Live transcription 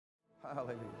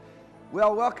Hallelujah.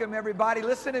 Well, welcome everybody.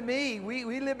 Listen to me.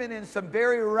 We living in some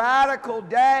very radical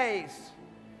days.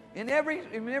 In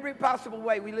every possible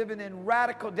way, we living in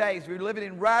radical days. We're living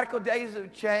in radical days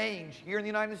of change here in the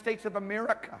United States of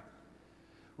America.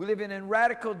 We're living in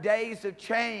radical days of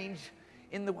change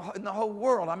in the whole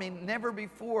world. I mean, never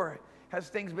before has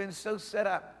things been so set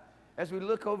up as we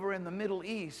look over in the Middle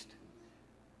East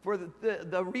for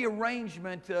the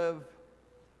rearrangement of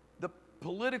the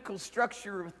political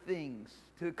structure of things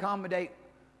to accommodate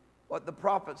what the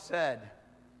prophet said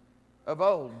of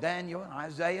old. Daniel,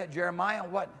 Isaiah, Jeremiah,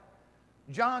 what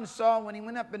John saw when he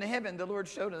went up into heaven, the Lord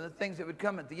showed him the things that would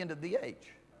come at the end of the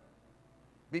age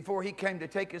before he came to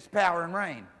take his power and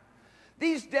reign.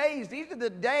 These days, these are the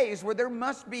days where there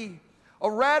must be a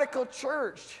radical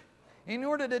church in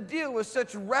order to deal with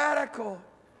such radical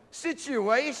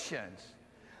situations.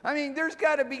 I mean, there's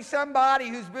got to be somebody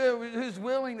who's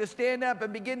willing to stand up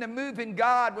and begin to move in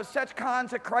God with such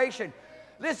consecration.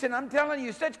 Listen, I'm telling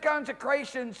you, such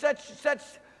consecration, such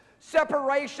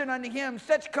separation unto Him,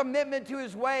 such commitment to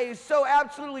His ways, so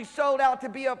absolutely sold out to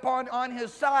be on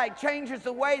His side, changes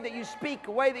the way that you speak,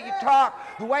 the way that you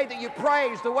talk, the way that you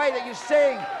praise, the way that you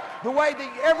sing, the way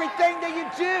that everything that you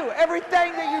do,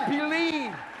 everything that you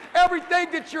believe. Everything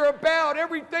that you're about,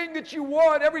 everything that you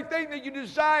want, everything that you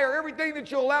desire, everything that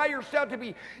you allow yourself to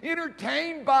be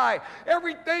entertained by,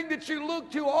 everything that you look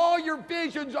to, all your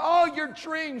visions, all your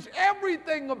dreams,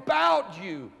 everything about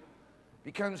you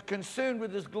becomes consumed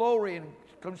with His glory and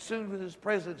consumed with His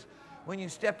presence when you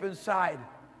step inside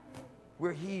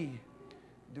where He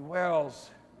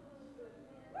dwells.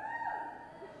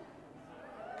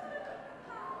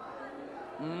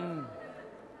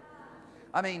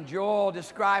 I mean, Joel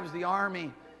describes the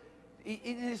army.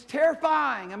 It's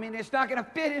terrifying. I mean, it's not going to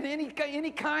fit in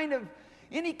any kind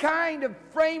of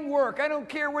framework. I don't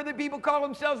care whether people call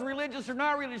themselves religious or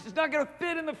not religious. It's not going to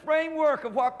fit in the framework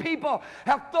of what people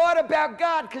have thought about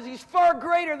God, because He's far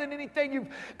greater than anything you've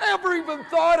ever even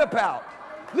thought about.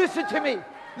 Listen to me.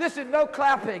 Listen, no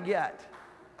clapping yet.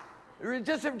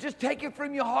 Just take it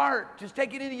from your heart. Just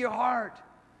take it into your heart.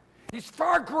 He's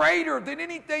far greater than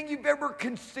anything you've ever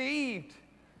conceived.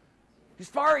 He's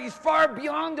far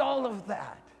beyond all of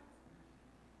that.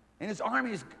 And His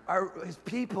armies, His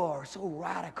people are so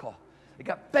radical. They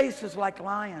got faces like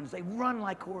lions. They run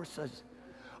like horses.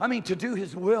 I mean, to do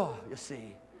His will, you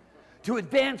see. To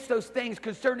advance those things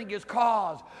concerning His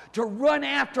cause, to run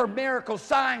after miracles,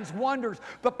 signs, wonders,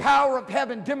 the power of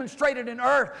heaven demonstrated in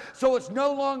earth, so it's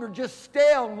no longer just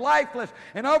stale and lifeless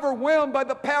and overwhelmed by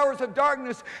the powers of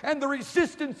darkness and the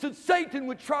resistance that Satan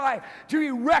would try to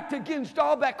erect against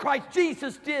all that Christ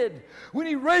Jesus did when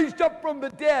He raised up from the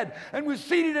dead and was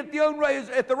seated at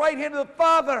the right hand of the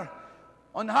Father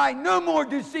on high. No more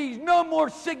disease, no more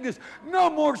sickness, no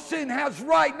more sin has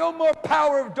right, no more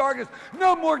power of darkness,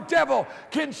 no more devil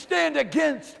can stand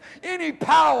against any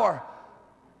power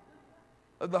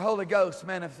of the Holy Ghost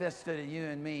manifested in you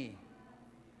and me.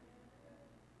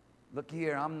 Look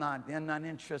here, I'm not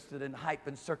interested in hype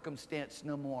and circumstance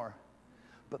no more,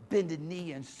 but bended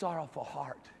knee and sorrowful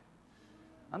heart.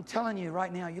 I'm telling you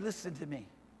right now, you listen to me.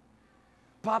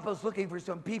 Papa's looking for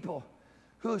some people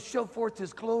who will show forth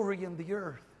His glory in the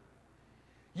earth.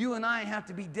 You and I have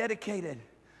to be dedicated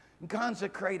and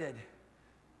consecrated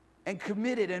and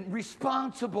committed and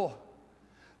responsible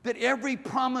that every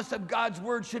promise of God's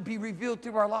Word should be revealed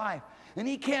through our life. And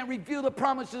He can't reveal the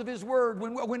promises of His Word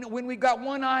when we've got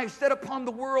one eye set upon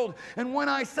the world and one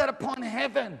eye set upon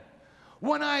heaven.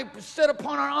 One eye set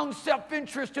upon our own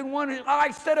self-interest and one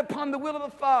eye set upon the will of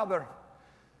the Father.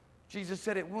 Jesus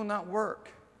said it will not work.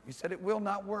 He said it will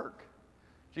not work.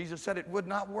 Jesus said it would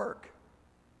not work.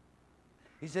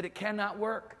 He said it cannot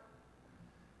work.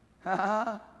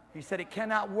 He said it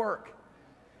cannot work.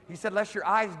 He said, lest your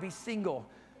eyes be single,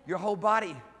 your whole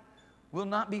body will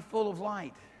not be full of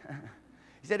light.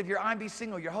 He said, if your eye be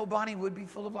single, your whole body would be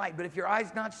full of light. But if your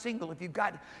eye's not single, if you've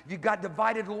got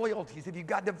divided loyalties, if you've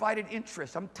got divided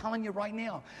interests, I'm telling you right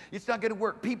now, it's not going to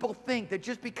work. People think that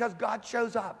just because God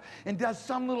shows up and does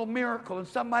some little miracle and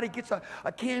somebody gets a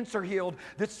cancer healed,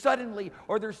 that suddenly,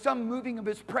 or there's some moving of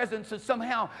His presence, that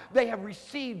somehow they have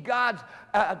received God's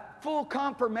full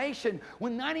confirmation,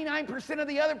 when 99% of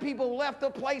the other people left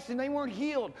the place and they weren't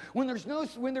healed, when there's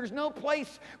no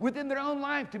place within their own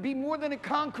life to be more than a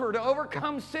conqueror, to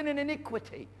overcome sin and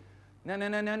iniquity.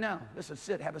 No. Listen,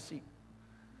 sit, have a seat.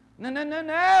 No.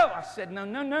 I said no.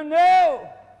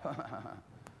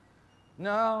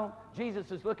 No,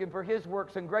 Jesus is looking for His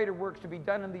works and greater works to be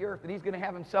done in the earth, and He's going to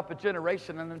have Himself a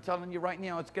generation, and I'm telling you right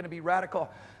now, it's going to be radical.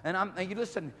 And you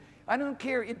listen, I don't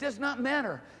care. It does not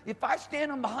matter. If I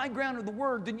stand on the high ground of the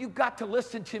Word, then you've got to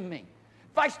listen to me.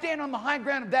 If I stand on the high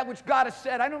ground of that which God has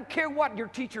said, I don't care what your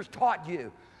teachers taught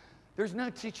you. There's no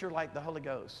teacher like the Holy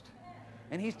Ghost.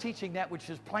 And He's teaching that which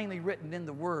is plainly written in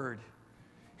the Word.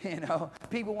 You know,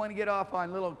 people want to get off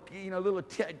on little, little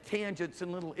tangents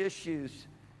and little issues.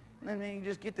 I mean,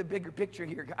 just get the bigger picture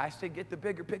here. I said, get the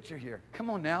bigger picture here. Come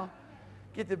on now.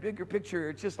 Get the bigger picture.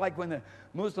 It's just like when the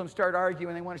Muslims start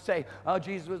arguing, they want to say, oh,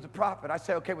 Jesus was a prophet. I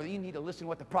say, okay, well, you need to listen to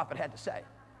what the prophet had to say.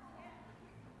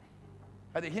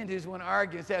 Or the Hindus want to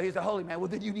argue and say, oh, he's a holy man. Well,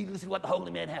 then you need to listen to what the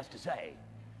holy man has to say.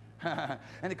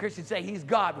 And the Christians say, he's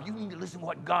God. Well, you need to listen to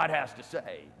what God has to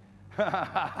say.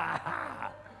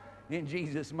 In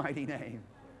Jesus' mighty name.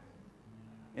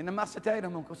 In the Masatera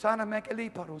Munkosana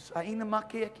Mekeli Parusa, in the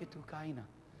Makeki to Kaina.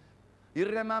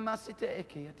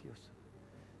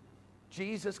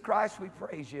 Jesus Christ, we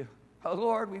praise you. Oh,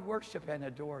 Lord, we worship and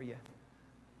adore you.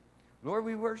 Lord,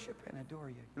 we worship and adore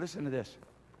you. Listen to this.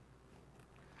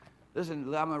 Listen,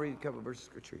 I'm going to read a couple of verses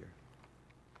of scripture here.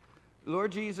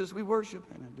 Lord Jesus, we worship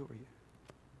and adore you.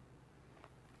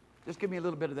 Just give me a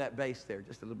little bit of that bass there,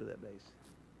 just a little bit of that bass.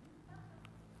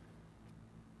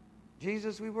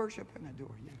 Jesus, we worship and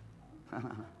adore you.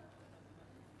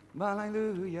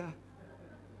 Hallelujah.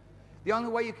 The only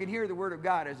way you can hear the word of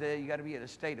God is that you got to be in a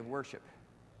state of worship.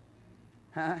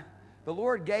 The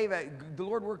Lord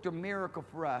worked a miracle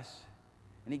for us,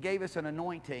 and He gave us an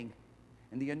anointing,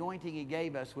 and the anointing He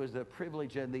gave us was the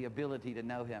privilege and the ability to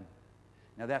know Him.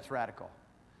 Now that's radical,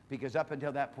 because up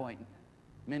until that point,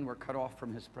 men were cut off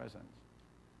from His presence.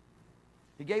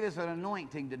 He gave us an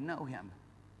anointing to know Him.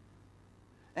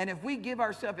 And if we give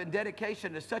ourselves in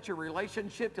dedication to such a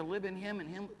relationship to live in Him and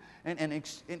Him,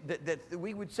 that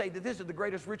we would say that this is the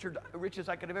greatest riches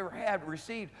I could have ever had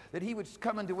received, that He would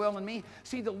come and dwell in me.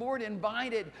 See, the Lord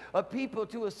invited a people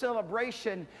to a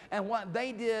celebration, and what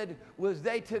they did was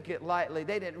they took it lightly. It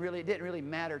didn't really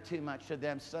matter too much to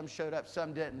them. Some showed up,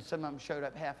 some didn't. Some of them showed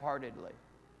up half-heartedly.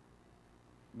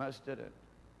 Most didn't.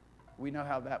 We know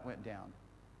how that went down.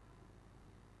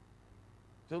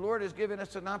 The Lord has given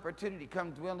us an opportunity to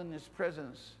come dwell in His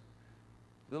presence.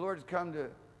 The Lord has come to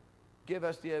give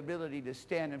us the ability to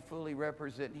stand and fully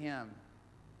represent Him.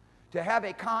 To have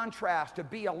a contrast, to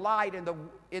be a light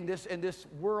in this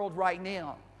world right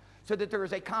now. So that there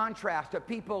is a contrast of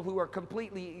people who are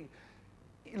completely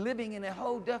living in a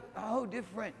whole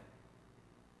different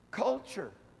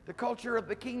culture. The culture of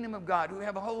the kingdom of God, who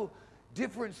have a whole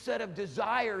different set of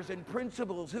desires and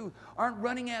principles, who aren't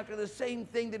running after the same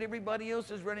thing that everybody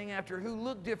else is running after, who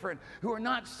look different, who are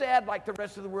not sad like the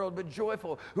rest of the world, but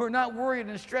joyful, who are not worried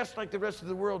and stressed like the rest of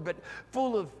the world, but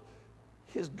full of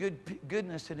His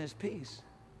goodness and His peace.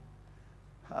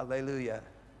 Hallelujah.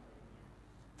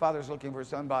 Father's looking for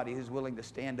somebody who's willing to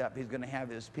stand up. He's going to have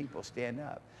His people stand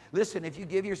up. Listen, if you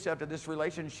give yourself to this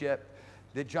relationship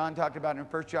that John talked about in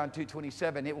 1 John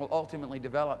 2:27, it will ultimately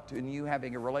develop to you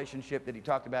having a relationship that He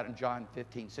talked about in John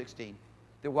 15:16.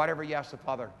 That whatever you ask the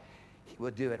Father, He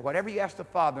will do it. Whatever you ask the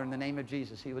Father in the name of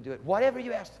Jesus, He will do it. Whatever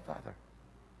you ask the Father.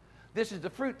 This is the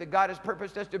fruit that God has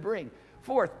purposed us to bring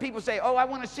forth. People say, oh, I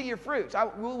want to see your fruits.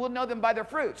 We'll know them by their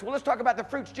fruits. Well, let's talk about the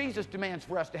fruits Jesus demands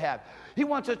for us to have. He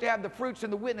wants us to have the fruits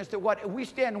and the witness that what we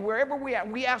stand wherever we are.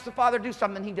 We ask the Father to do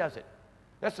something, He does it.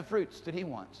 That's the fruits that He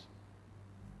wants.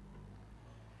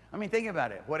 I mean, think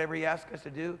about it. Whatever He asks us to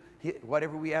do,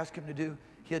 whatever we ask Him to do,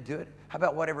 He'll do it. How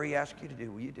about whatever He asks you to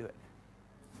do, will you do it?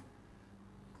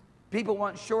 People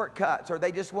want shortcuts, or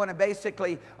they just want to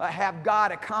basically have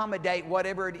God accommodate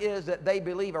whatever it is that they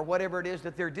believe or whatever it is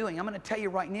that they're doing. I'm going to tell you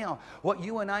right now, what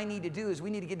you and I need to do is we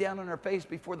need to get down on our face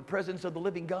before the presence of the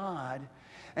living God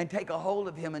and take a hold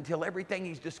of Him until everything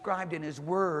He's described in His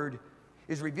Word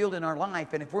is revealed in our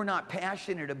life. And if we're not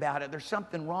passionate about it, there's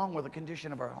something wrong with the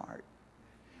condition of our heart.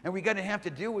 And we're going to have to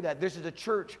deal with that. This is a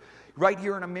church right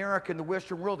here in America, in the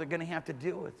Western world, they're going to have to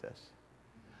deal with this.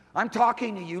 I'm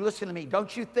talking to you. Listen to me.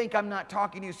 Don't you think I'm not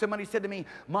talking to you. Somebody said to me,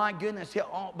 my goodness, the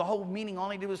whole meeting, all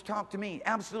he did was talk to me.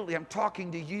 Absolutely, I'm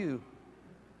talking to you.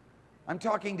 I'm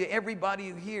talking to everybody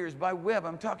who hears by web.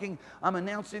 I'm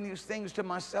announcing these things to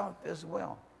myself as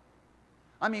well.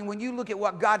 I mean, when you look at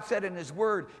what God said in His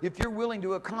Word, if you're willing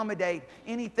to accommodate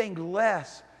anything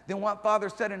less than what Father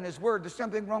said in His Word, there's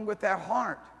something wrong with that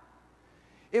heart.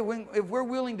 If we're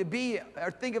willing to be or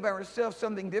think of ourselves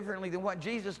something differently than what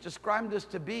Jesus described us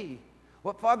to be,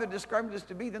 what Father described us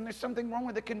to be, then there's something wrong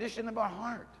with the condition of our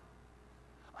heart.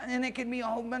 And it can be a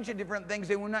whole bunch of different things,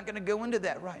 and we're not going to go into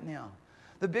that right now.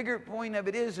 The bigger point of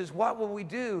it is what will we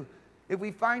do if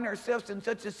we find ourselves in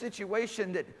such a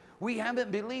situation that we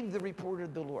haven't believed the report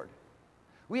of the Lord?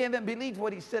 We haven't believed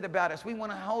what He said about us. We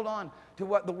want to hold on to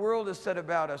what the world has said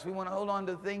about us. We want to hold on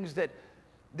to things that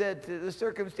that the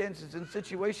circumstances and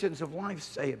situations of life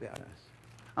say about us.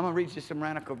 I'm going to read you some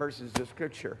radical verses of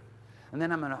Scripture. And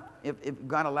then I'm going to, if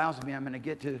God allows me, I'm going to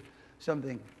get to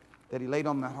something that He laid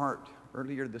on my heart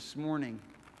earlier this morning.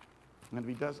 And if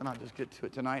He doesn't, I'll just get to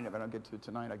it tonight. If I don't get to it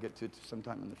tonight, I'll get to it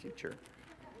sometime in the future.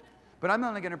 But I'm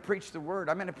only going to preach the Word.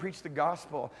 I'm going to preach the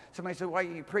gospel. Somebody said, why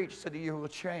do you preach? So that you will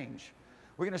change.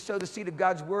 We're going to sow the seed of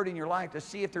God's Word in your life to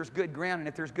see if there's good ground. And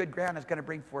if there's good ground, it's going to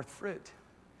bring forth fruit.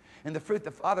 And the fruit the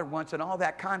Father wants in all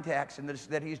that context and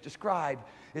that He's described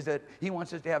is that He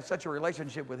wants us to have such a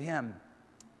relationship with Him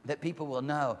that people will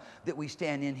know that we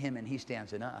stand in Him and He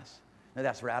stands in us. Now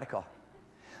that's radical.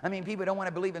 I mean, people don't want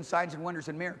to believe in signs and wonders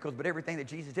and miracles, but everything that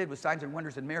Jesus did was signs and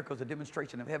wonders and miracles, a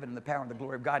demonstration of heaven and the power and the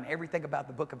glory of God. And everything about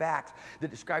the book of Acts that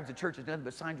describes the church is nothing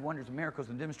but signs, wonders, and miracles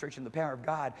and demonstration of the power of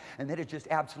God. And that is just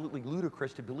absolutely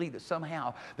ludicrous to believe that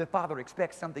somehow the Father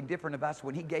expects something different of us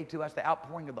when He gave to us the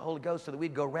outpouring of the Holy Ghost so that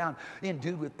we'd go around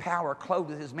endued with power, clothed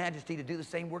with His majesty to do the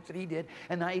same works that He did.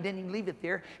 And now He didn't even leave it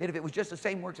there. And if it was just the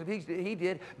same works that He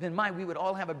did, then we would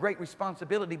all have a great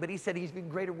responsibility. But He said He's been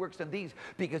greater works than these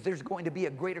because there's going to be a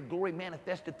greater glory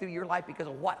manifested through your life because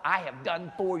of what I have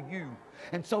done for you.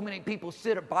 And so many people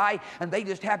sit by and they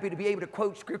just happy to be able to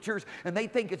quote scriptures and they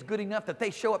think it's good enough that they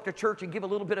show up to church and give a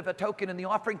little bit of a token in the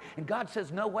offering. And God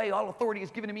says, no way, all authority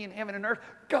is given to me in heaven and earth.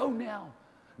 Go now.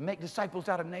 Make disciples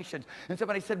out of nations. And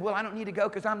somebody said, well, I don't need to go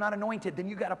because I'm not anointed. Then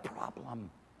you got a problem.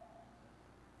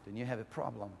 Then you have a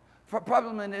problem.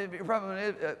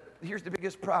 Here's the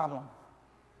biggest problem.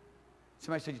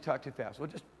 Somebody said you talk too fast. Well,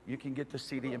 you can get the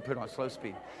CD and put it on slow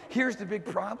speed. Here's the big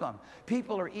problem.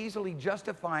 People are easily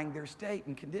justifying their state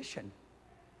and condition.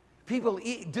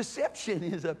 Deception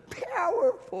is a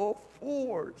powerful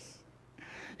force.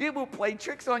 It will play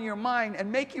tricks on your mind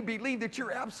and make you believe that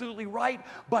you're absolutely right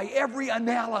by every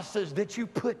analysis that you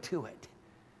put to it.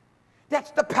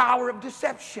 That's the power of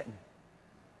deception.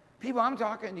 People, I'm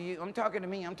talking to you, I'm talking to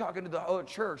me, I'm talking to the whole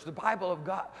church. The Bible of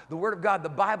God, the Word of God, the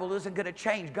Bible isn't going to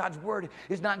change. God's Word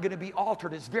is not going to be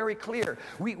altered. It's very clear.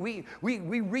 We read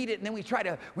it and then we try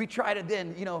to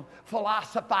then,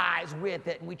 philosophize with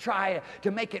it, and we try to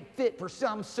make it fit for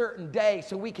some certain day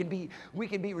so we can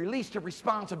be released of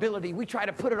responsibility. We try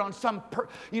to put it on some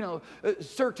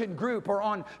certain group or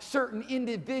on certain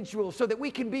individuals so that we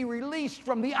can be released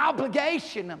from the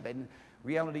obligation of it.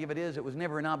 Reality of it is, it was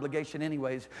never an obligation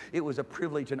anyways. It was a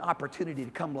privilege, an opportunity to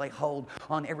come lay hold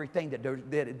on everything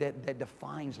that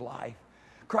defines life.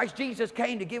 Christ Jesus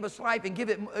came to give us life and give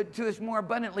it to us more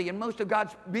abundantly. And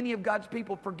many of God's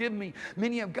people, forgive me,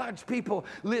 many of God's people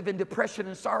live in depression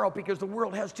and sorrow because the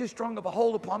world has too strong of a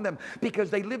hold upon them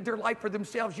because they live their life for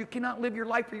themselves. You cannot live your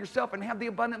life for yourself and have the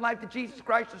abundant life that Jesus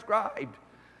Christ described.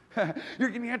 You're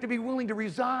going to have to be willing to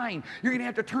resign. You're going to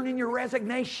have to turn in your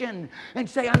resignation and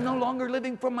say, I'm no longer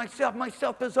living for myself.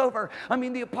 Myself is over. I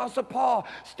mean, the Apostle Paul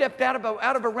stepped out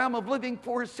of a realm of living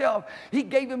for himself. He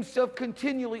gave himself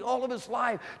continually all of his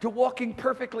life to walking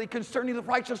perfectly concerning the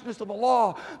righteousness of the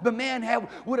law. The man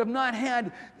would have not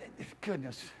had,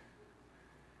 goodness,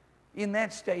 in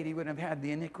that state he wouldn't have had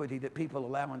the iniquity that people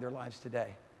allow in their lives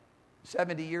today.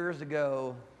 70 years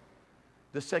ago,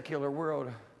 the secular world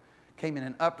came in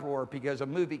an uproar because a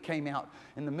movie came out,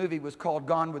 and the movie was called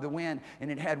Gone with the Wind,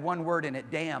 and it had one word in it,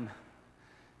 damn.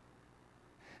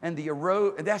 And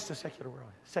that's the secular world,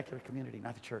 secular community,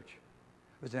 not the church.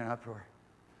 It was in an uproar.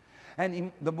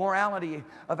 And the morality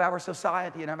of our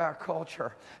society and of our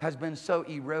culture has been so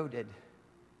eroded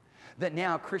that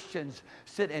now Christians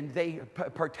sit and they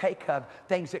partake of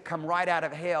things that come right out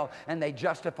of hell, and they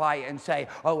justify it and say,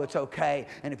 oh, it's okay,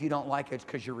 and if you don't like it, it's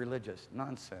because you're religious.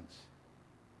 Nonsense.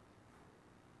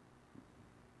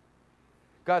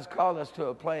 God's called us to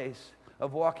a place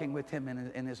of walking with Him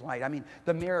in His light. I mean,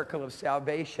 the miracle of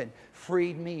salvation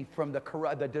freed me from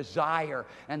the desire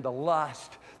and the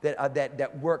lust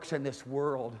that works in this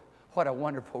world. What a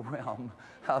wonderful realm.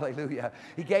 Hallelujah.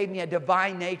 He gave me a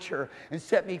divine nature and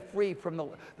set me free from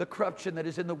the corruption that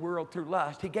is in the world through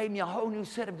lust. He gave me a whole new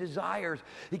set of desires.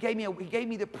 He gave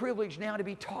me the privilege now to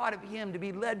be taught of Him, to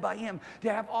be led by Him,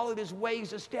 to have all of His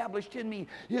ways established in me,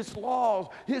 His laws,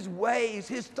 His ways,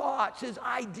 His thoughts, His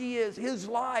ideas, His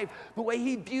life, the way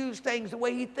He views things, the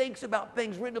way He thinks about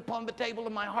things written upon the table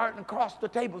of my heart and across the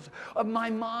tables of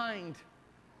my mind.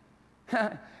 We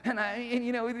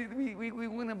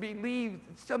want to believe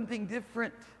something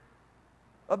different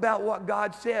about what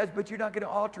God says, but you're not going to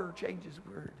alter or change His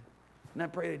word. And I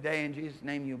pray today in Jesus'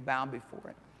 name you bow before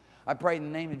it. I pray in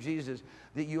the name of Jesus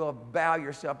that you will bow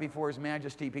yourself before His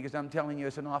majesty, because I'm telling you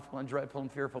it's an awful and dreadful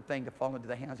and fearful thing to fall into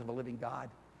the hands of a living God.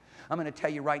 I'm going to tell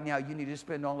you right now, you need to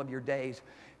spend all of your days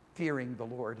fearing the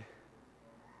Lord.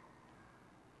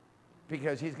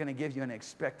 because he's going to give you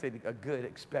a good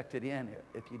expected end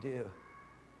if you do.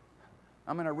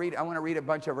 I want to read a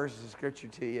bunch of verses of Scripture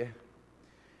to you.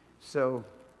 So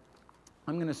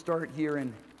I'm going to start here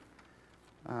in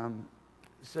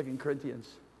 2 Corinthians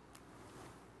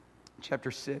chapter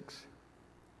 6.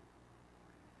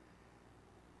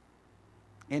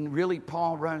 And really,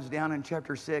 Paul runs down in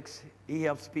chapter 6. He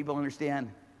helps people understand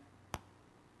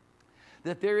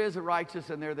that there is a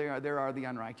righteous and there are the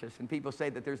unrighteous. And people say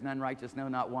that there's none righteous, no,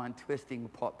 not one, twisting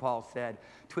what Paul said,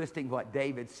 twisting what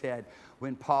David said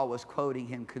when Paul was quoting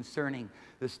him concerning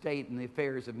the state and the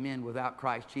affairs of men without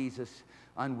Christ Jesus,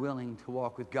 unwilling to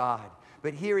walk with God.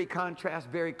 But here he contrasts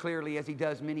very clearly, as he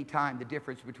does many times, the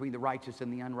difference between the righteous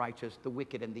and the unrighteous, the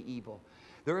wicked and the evil.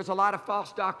 There is a lot of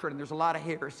false doctrine. There's a lot of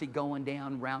heresy going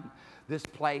down around this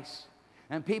place.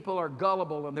 And people are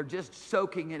gullible, and they're just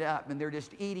soaking it up, and they're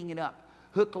just eating it up.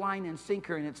 Hook, line, and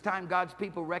sinker. And it's time God's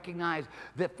people recognize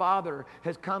that Father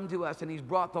has come to us and He's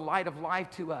brought the light of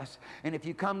life to us. And if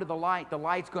you come to the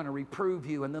light's going to reprove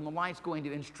you, and then the light's going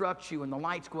to instruct you, and the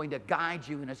light's going to guide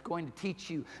you, and it's going to teach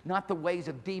you not the ways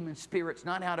of demon spirits,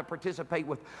 not how to participate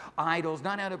with idols,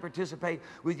 not how to participate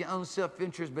with your own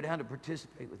self-interest, but how to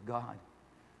participate with God.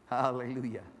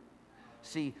 Hallelujah.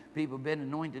 See, people have been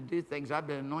anointed to do things. I've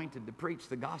been anointed to preach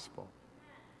the gospel.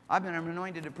 I've been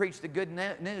anointed to preach the good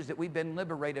news that we've been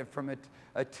liberated from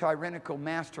a tyrannical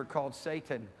master called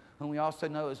Satan, whom we also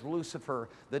know as Lucifer,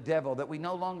 the devil, that we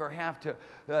no longer have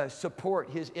to support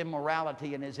his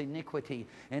immorality and his iniquity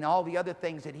and all the other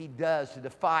things that he does to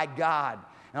defy God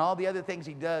and all the other things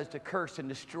he does to curse and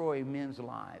destroy men's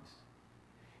lives.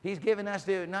 He's given us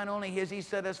not only has he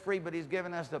set us free, but he's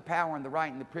given us the power and the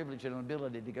right and the privilege and the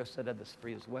ability to go set others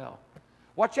free as well.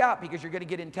 Watch out, because you're going to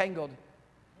get entangled.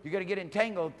 You're going to get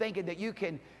entangled thinking that you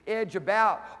can edge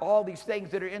about all these things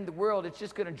that are in the world. It's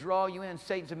just going to draw you in.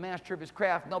 Satan's a master of his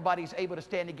craft. Nobody's able to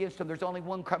stand against him. There's only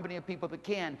one company of people that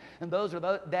can. And those are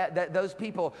those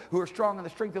people who are strong in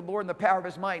the strength of the Lord and the power of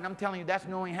his might. And I'm telling you, that's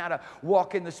knowing how to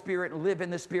walk in the Spirit and live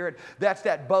in the Spirit. That's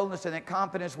that boldness and that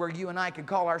confidence where you and I can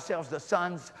call ourselves the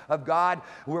sons of God,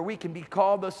 where we can be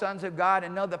called the sons of God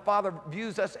and know the Father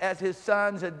views us as his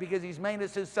sons, and because he's made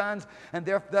us his sons. And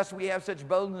thus we have such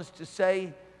boldness to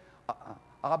say,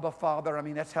 Abba, Father. I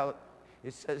mean, that's how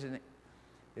it says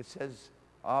it says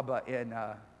Abba in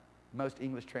most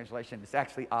English translation. It's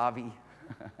actually Avi,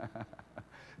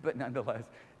 but nonetheless,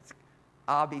 it's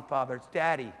Abi, Father. It's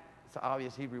Daddy. It's the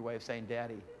obvious Hebrew way of saying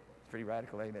Daddy. It's pretty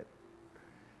radical, ain't it?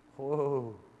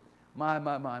 Whoa, my.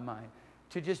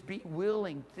 To just be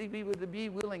willing, to be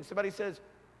willing. Somebody says,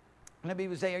 and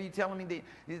people say, are you telling me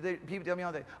that people tell me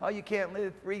all that? Oh, you can't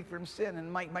live free from sin.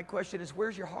 And my question is,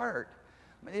 where's your heart?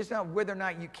 I mean, it's not whether or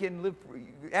not you can live,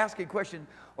 asking a question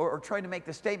or trying to make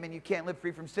the statement you can't live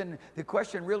free from sin. The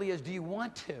question really is, do you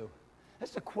want to?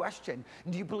 That's the question.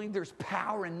 Do you believe there's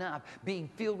power enough being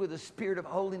filled with the Spirit of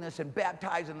holiness and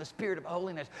baptized in the Spirit of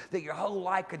holiness that your whole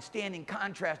life could stand in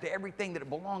contrast to everything that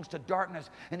belongs to darkness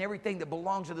and everything that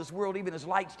belongs to this world, even as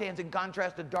light stands in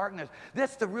contrast to darkness?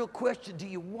 That's the real question. Do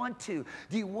you want to?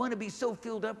 Do you want to be so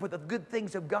filled up with the good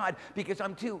things of God? Because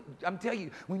I'm telling you,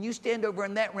 when you stand over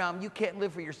in that realm, you can't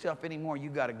live for yourself anymore.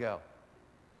 You got to go.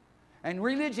 And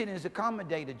religion has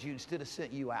accommodated you instead of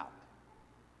sent you out.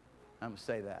 I'm going to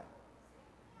say that.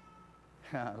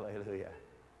 Hallelujah.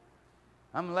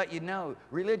 I'm going to let you know,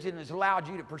 religion has allowed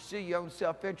you to pursue your own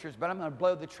self-interest, but I'm going to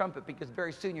blow the trumpet because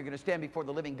very soon you're going to stand before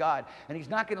the living God, and he's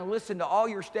not going to listen to all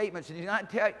your statements, and he's not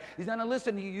going to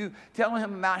listen to you telling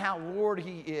him about how Lord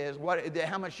he is,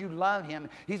 how much you love him.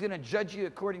 He's going to judge you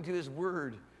according to his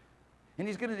word. And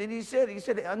he said,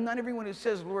 not everyone who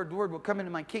says, Lord, Lord, will come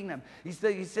into my kingdom. He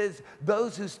says,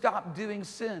 those who stop doing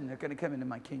sin are going to come into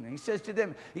my kingdom. He says to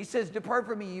them, depart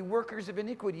from me, you workers of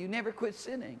iniquity. You never quit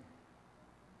sinning.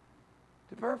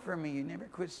 Depart from me, you never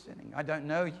quit sinning. I don't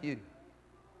know you.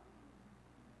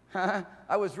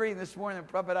 I was reading this morning the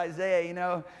prophet Isaiah, you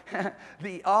know,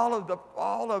 all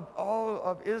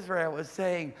of Israel was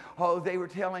saying, oh, they were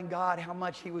telling God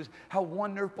how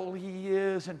wonderful he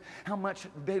is, and how much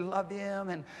they love him,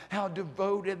 and how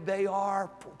devoted they are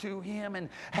to him, and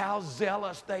how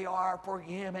zealous they are for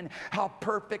him, and how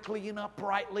perfectly and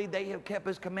uprightly they have kept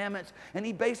his commandments. And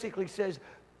he basically says,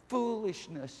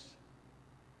 foolishness.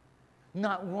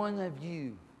 Not one of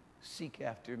you seek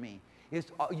after me. Is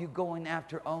you going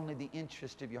after only the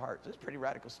interest of your heart? That's pretty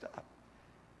radical stuff.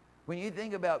 When you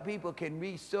think about people can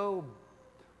be so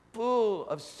full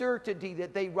of certainty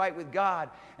that they right with God,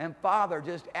 and Father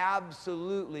just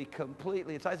absolutely,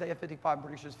 completely, it's Isaiah 55, I'm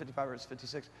pretty sure it's 55 verse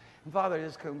 56, and Father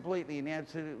just completely and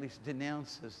absolutely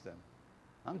denounces them.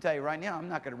 I'm telling you right now, I'm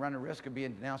not going to run the risk of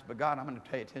being denounced by God. I'm going to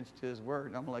pay attention to His Word.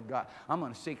 And I'm going to let God, I'm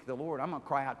going to seek the Lord. I'm going to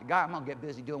cry out to God. I'm going to get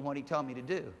busy doing what He told me to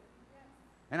do.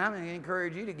 And I'm going to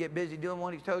encourage you to get busy doing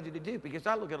what He's told you to do, because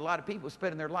I look at a lot of people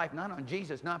spending their life not on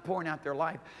Jesus, not pouring out their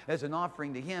life as an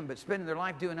offering to Him, but spending their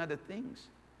life doing other things.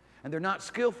 And they're not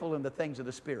skillful in the things of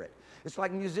the Spirit. It's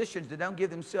like musicians that don't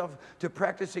give themselves to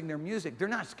practicing their music. They're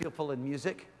not skillful in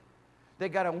music. They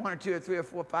got a 1 or 2 or 3 or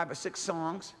 4 or 5 or 6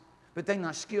 songs, but they're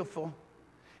not skillful.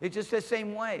 It's just the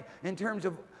same way in terms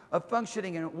of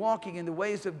functioning and walking in the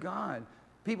ways of God.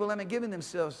 People haven't given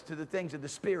themselves to the things of the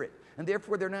Spirit, and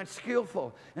therefore they're not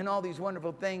skillful in all these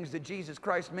wonderful things that Jesus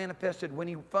Christ manifested when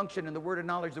He functioned in the word of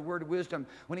knowledge, the word of wisdom,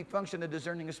 when He functioned in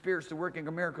discerning of spirits, the working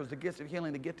of miracles, the gifts of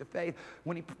healing, the gift of faith,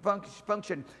 when He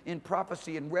functioned in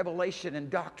prophecy and revelation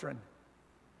and doctrine.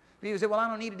 People say, well, I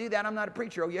don't need to do that. I'm not a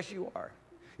preacher. Oh, yes, you are.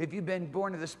 If you've been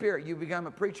born of the Spirit, you become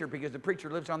a preacher, because the preacher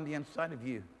lives on the inside of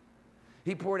you.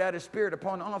 He poured out His Spirit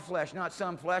upon all flesh, not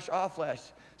some flesh, all flesh.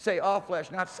 Say all flesh,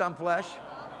 not some flesh.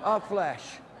 All flesh.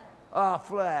 All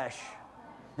flesh.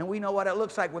 And we know what it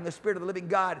looks like when the Spirit of the living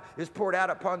God is poured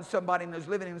out upon somebody and is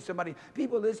living in somebody.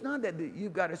 People, it's not that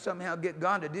you've got to somehow get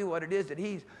God to do what it is that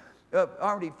He's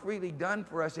already freely done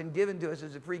for us and given to us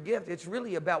as a free gift. It's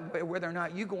really about whether or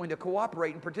not you're going to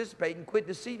cooperate and participate and quit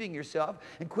deceiving yourself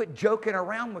and quit joking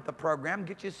around with the program.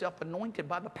 Get yourself anointed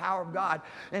by the power of God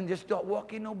and just start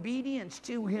walking in obedience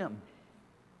to Him.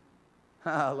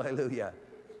 Hallelujah.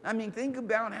 I mean, think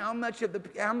about how much of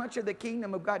the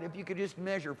kingdom of God, if you could just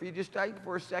measure, if you just think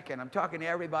for a second, I'm talking to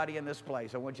everybody in this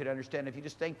place. I want you to understand, if you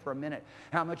just think for a minute,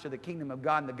 how much of the kingdom of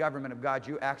God and the government of God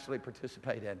you actually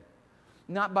participate in.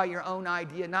 Not by your own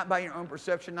idea, not by your own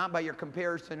perception, not by your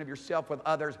comparison of yourself with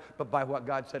others, but by what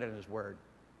God said in His Word.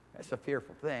 That's a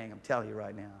fearful thing, I'm telling you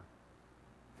right now.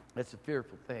 That's a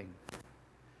fearful thing.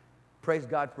 Praise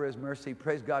God for His mercy.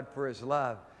 Praise God for His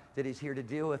love, that He's here to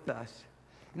deal with us.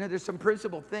 You know, there's some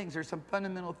principal things, there's some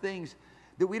fundamental things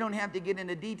that we don't have to get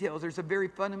into details. There's some very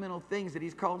fundamental things that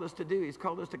He's called us to do. He's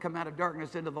called us to come out of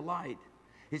darkness into the light.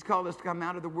 He's called us to come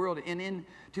out of the world and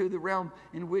into the realm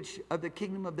in which of the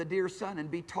kingdom of the dear Son,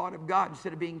 and be taught of God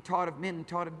instead of being taught of men and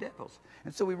taught of devils.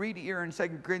 And so we read here in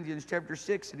 2 Corinthians chapter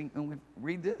 6, and we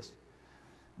read this.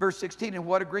 Verse 16, and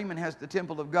what agreement has the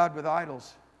temple of God with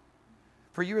idols?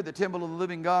 For you are the temple of the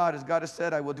living God. As God has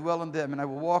said, I will dwell in them, and I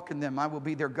will walk in them. I will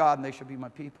be their God, and they shall be my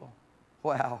people.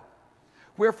 Wow.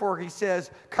 Wherefore He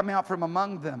says, come out from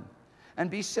among them, and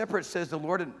be separate, says the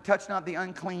Lord, and touch not the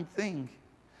unclean thing,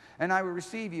 and I will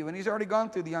receive you. And He's already gone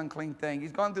through the unclean thing.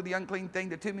 He's gone through the unclean thing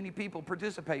that too many people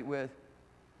participate with.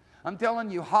 I'm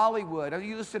telling you, Hollywood,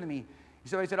 you listen to me.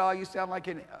 Somebody said, oh, you sound like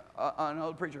an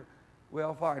old preacher.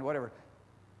 Well, fine, whatever.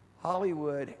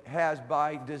 Hollywood has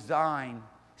by design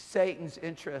Satan's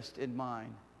interest in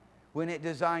mind. When it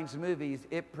designs movies,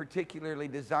 it particularly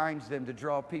designs them to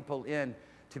draw people in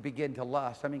to begin to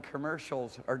lust. I mean,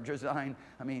 commercials are designed,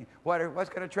 I mean, what's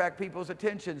going to attract people's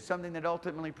attention? Something that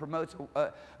ultimately promotes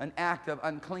an act of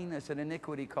uncleanness and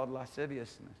iniquity called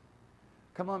lasciviousness.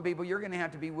 Come on, people, you're going to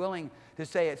have to be willing to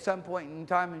say at some point in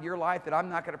time in your life that I'm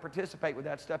not going to participate with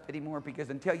that stuff anymore, because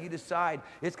until you decide,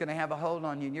 it's going to have a hold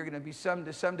on you, and you're going to be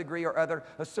to some degree or other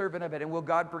a servant of it. And will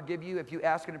God forgive you? If you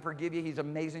ask Him to forgive you, He's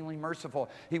amazingly merciful.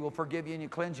 He will forgive you and you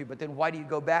cleanse you. But then why do you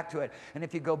go back to it? And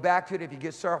if you go back to it, if you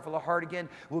get sorrowful of heart again,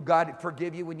 will God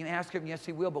forgive you when you ask Him? Yes,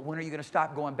 He will. But when are you going to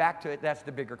stop going back to it? That's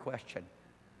the bigger question.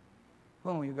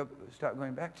 When will you stop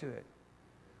going back to it?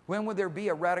 When would there be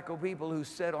a radical people who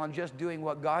set on just doing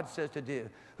what God says to do,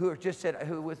 who have just said,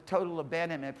 who with total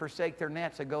abandonment forsake their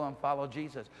nets and go and follow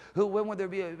Jesus? When would there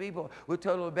be people with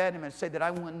total abandonment say that I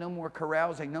want no more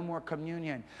carousing, no more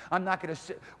communion? I'm not going to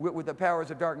sit with the powers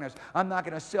of darkness. I'm not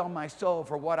going to sell my soul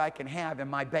for what I can have in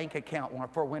my bank account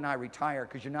for when I retire,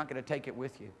 because you're not going to take it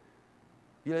with you.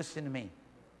 You listen to me.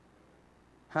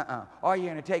 All you're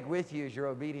going to take with you is your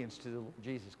obedience to the Lord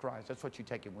Jesus Christ. That's what you're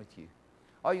taking with you.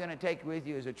 All you're going to take with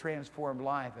you is a transformed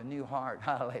life, a new heart.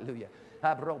 Hallelujah.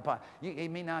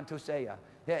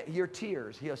 Your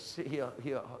tears, he'll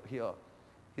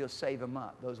save them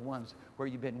up. Those ones where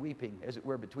you've been weeping, as it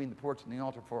were, between the porch and the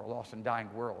altar for a lost and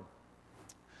dying world.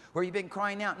 Where you've been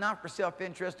crying out, not for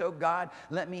self-interest, oh God,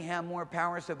 let me have more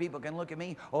power so people can look at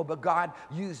me. Oh, but God,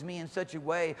 use me in such a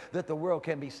way that the world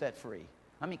can be set free.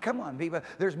 I mean, come on, people.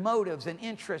 There's motives and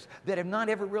interests that have not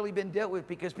ever really been dealt with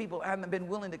because people haven't been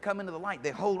willing to come into the light.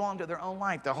 They hold on to their own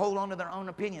life. They hold on to their own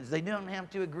opinions. They don't have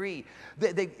to agree.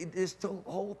 This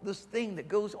thing that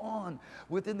goes on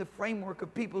within the framework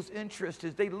of people's interest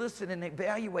is they listen and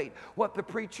evaluate what the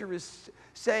preacher is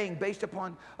saying based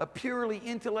upon a purely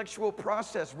intellectual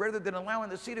process rather than allowing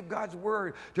the seed of God's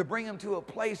word to bring them to a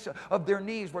place of their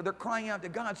knees where they're crying out to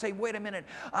God, say, wait a minute,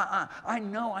 I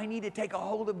know I need to take a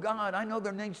hold of God. I know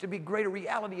there needs to be greater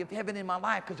reality of heaven in my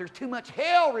life because there's too much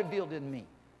hell revealed in me.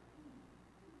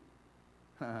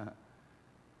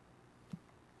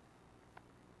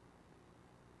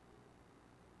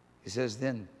 He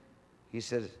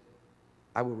says,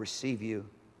 I will receive you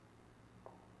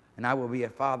and I will be a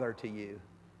father to you.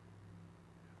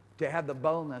 To have the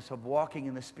boldness of walking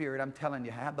in the Spirit, I'm telling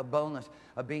you, have the boldness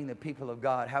of being the people of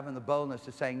God, having the boldness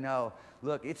of saying no.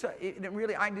 Look,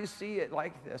 really, I do see it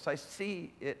like this. I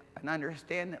see it and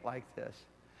understand it like this.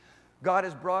 God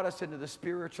has brought us into the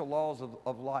spiritual laws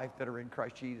of life that are in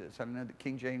Christ Jesus. I know that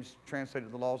King James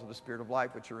translated the laws of the Spirit of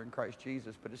life, which are in Christ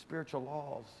Jesus, but the spiritual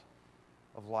laws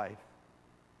of life,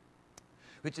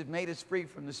 which have made us free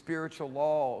from the spiritual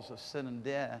laws of sin and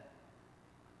death.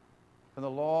 From the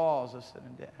laws of sin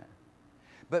and death.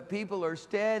 But people are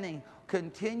standing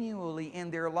continually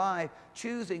in their life,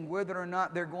 choosing whether or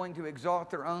not they're going to exalt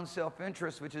their own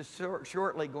self-interest, which is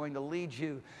shortly going to lead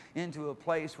you into a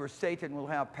place where Satan will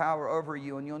have power over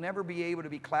you, and you'll never be able to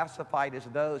be classified as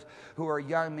those who are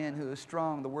young men who are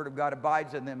strong. The Word of God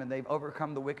abides in them, and they've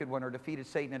overcome the wicked one or defeated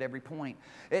Satan at every point.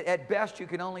 At best, you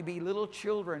can only be little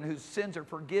children whose sins are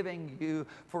forgiving you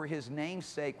for His name's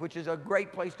sake, which is a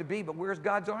great place to be. But where's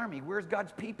God's army? Where's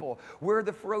God's people? Where are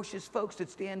the ferocious folks that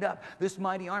stand up? This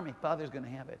mighty army. Father's going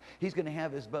to have it. He's going to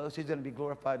have His boast. He's going to be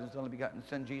glorified in His only begotten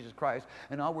Son, Jesus Christ.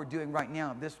 And all we're doing right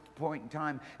now at this point in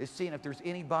time is seeing if there's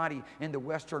anybody in the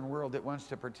Western world that wants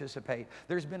to participate.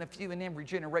 There's been a few in every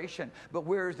generation, but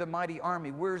where's the mighty army?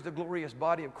 Where's the glorious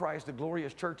body of Christ, the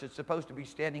glorious church that's supposed to be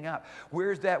standing up?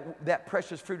 Where's that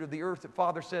precious fruit of the earth that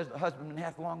Father says the husbandman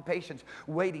hath long patience,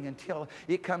 waiting until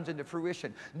it comes into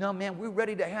fruition? No, man, we're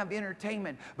ready to have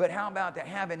entertainment, but how about to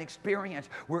have an experience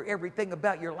where everything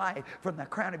about your life, from the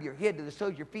crown of your head to the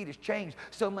soles of your feet, is changed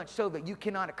so much so that you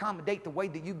cannot accommodate the way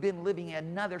that you've been living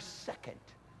another second.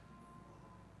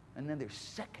 Another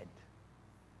second.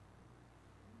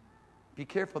 Be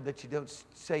careful that you don't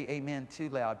say amen too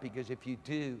loud, because if you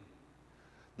do,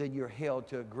 then you're held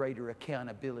to a greater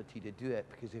accountability to do it.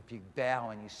 Because if you vow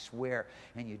and you swear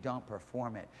and you don't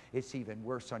perform it, it's even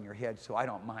worse on your head. So I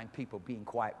don't mind people being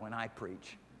quiet when I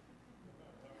preach.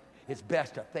 It's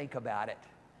best to think about it.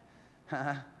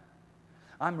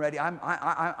 I'm ready.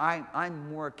 I'm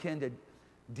more akin to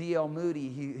D.L. Moody,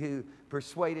 who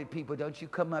persuaded people, don't you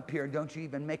come up here and don't you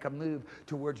even make a move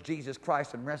towards Jesus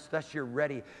Christ unless you're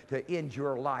ready to end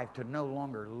your life, to no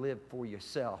longer live for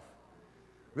yourself.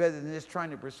 Rather than just trying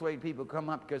to persuade people, come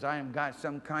up because I have got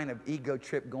some kind of ego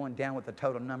trip going down with the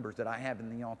total numbers that I have in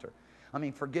the altar. I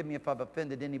mean, forgive me if I've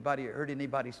offended anybody or hurt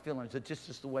anybody's feelings. It's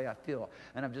just the way I feel.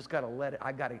 And I've just got to let it,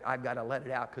 I've got to let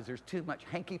it out, because there's too much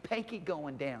hanky-panky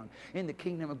going down in the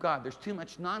kingdom of God. There's too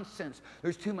much nonsense.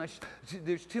 There's too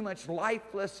much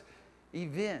lifeless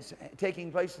events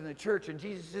taking place in the church, and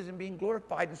Jesus isn't being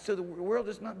glorified, and so the world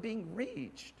is not being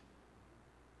reached.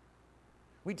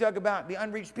 We talk about the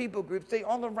unreached people groups. They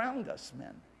all around us,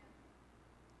 men.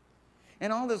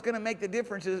 And all that's going to make the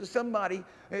difference is somebody,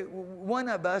 one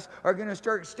of us, are going to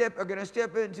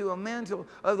step into a mantle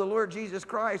of the Lord Jesus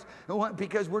Christ,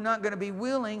 because we're not going to be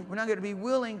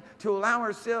willing to allow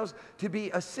ourselves to be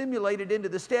assimilated into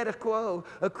the status quo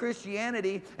of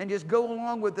Christianity and just go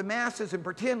along with the masses and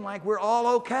pretend like we're all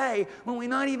okay when we're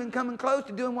not even coming close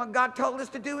to doing what God told us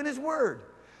to do in His Word.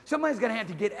 Somebody's going to have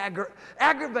to get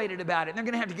aggravated about it. And they're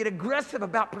going to have to get aggressive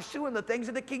about pursuing the things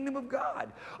of the kingdom of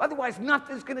God. Otherwise,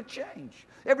 nothing's going to change.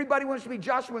 Everybody wants to be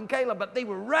Joshua and Caleb, but they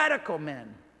were radical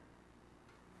men.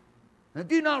 And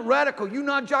if you're not radical, you're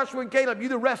not Joshua and Caleb, you're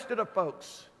the rest of the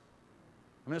folks.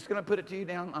 I'm just going to put it to you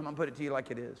down. I'm going to put it to you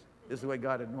like it is. This is the way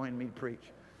God anointed me to preach.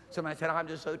 Somebody said, I'm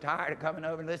just so tired of coming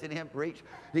over and listening to him preach.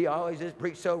 He always just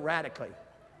preached so radically.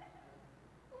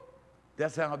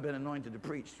 That's how I've been anointed to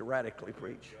preach, to radically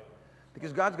preach.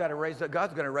 Because God's going to raise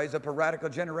up a radical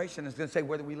generation that's going to say,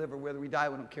 whether we live or whether we die,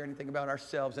 we don't care anything about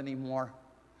ourselves anymore.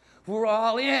 We're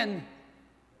all in.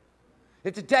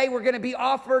 If today we're going to be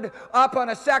offered up on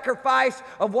a sacrifice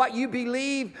of what you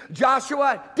believe,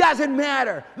 Joshua, doesn't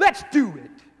matter. Let's do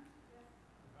it.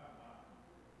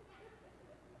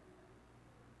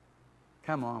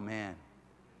 Come on, man.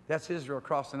 That's Israel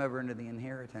crossing over into the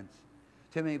inheritance.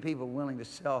 Too many people willing to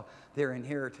sell their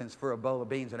inheritance for a bowl of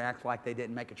beans and act like they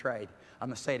didn't make a trade. I'm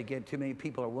going to say it again. Too many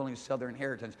people are willing to sell their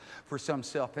inheritance for some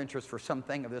self-interest, for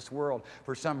something of this world,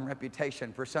 for some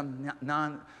reputation, for some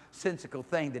nonsensical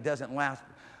thing that doesn't last,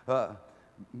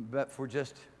 but for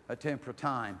just a temporal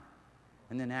time,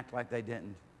 and then act like they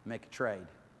didn't make a trade.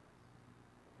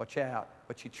 Watch out.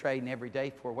 What you trading every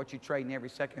day for, what you trading every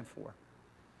second for.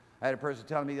 I had a person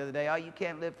telling me the other day, oh, you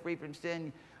can't live free from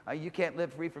sin. You can't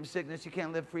live free from sickness. You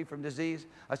can't live free from disease.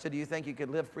 I said, do you think you could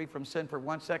live free from sin for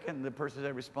 1 second? And the person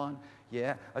said, respond,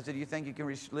 yeah. I said, do you think you can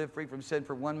live free from sin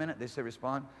for 1 minute? They said,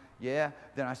 respond, yeah.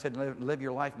 Then I said, live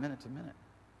your life minute to minute.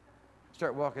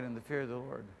 Start walking in the fear of the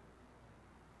Lord.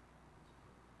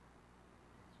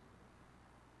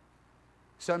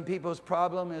 Some people's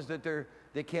problem is that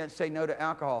they can't say no to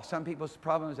alcohol. Some people's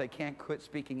problem is they can't quit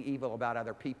speaking evil about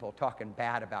other people, talking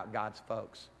bad about God's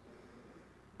folks.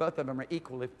 Both of them are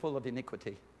equally full of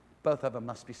iniquity. Both of them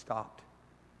must be stopped.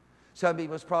 Some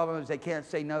people's problem is they can't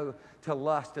say no to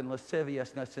lust and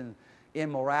lasciviousness and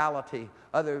immorality.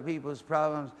 Other people's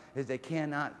problems is they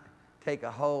cannot take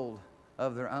a hold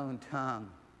of their own tongue.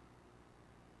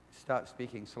 Stop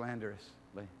speaking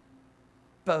slanderously.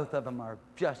 Both of them are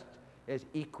just as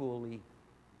equally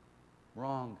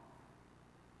wrong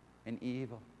and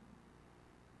evil.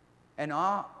 And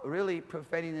all really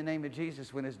profaning the name of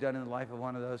Jesus when it's done in the life of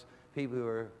one of those people who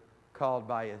are called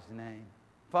by his name.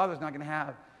 Father's not going to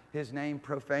have his name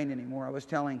profaned anymore. I was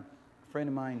telling a friend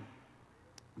of mine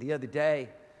the other day,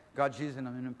 God's using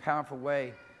them in a powerful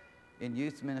way in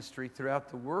youth ministry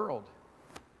throughout the world.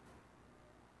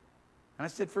 And I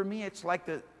said, for me, it's like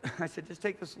I said, just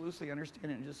take this loosely,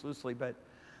 understand it just loosely, but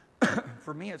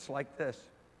for me, it's like this.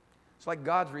 It's like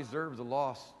God's reserved the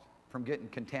lost from getting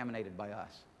contaminated by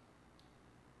us.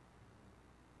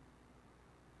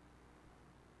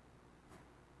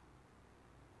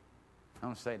 I'm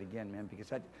going to say it again, man,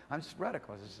 because I'm just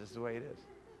radical. This is the way it is.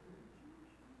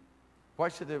 Why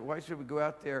should we go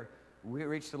out there, we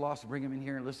reach the lost, and bring them in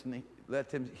here and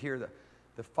let them hear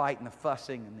the fight and the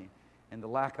fussing and the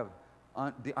lack of,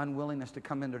 the unwillingness to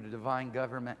come into the divine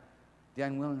government, the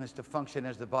unwillingness to function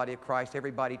as the body of Christ,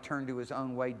 everybody turned to his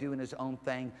own way, doing his own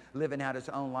thing, living out his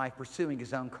own life, pursuing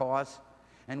his own cause.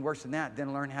 And worse than that,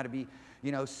 then learn how to be,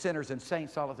 sinners and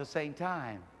saints all at the same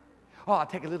time. Oh, I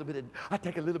take a little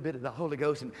bit of the Holy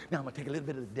Ghost, and now I'm going to take a little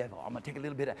bit of the devil. I'm going to take a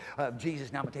little bit of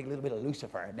Jesus. Now I'm going to take a little bit of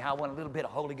Lucifer. And now I want a little bit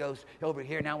of Holy Ghost over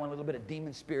here. Now I want a little bit of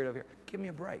demon spirit over here. Give me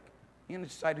a break. You got to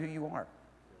decide who you are.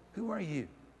 Who are you?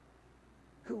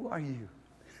 Who are you?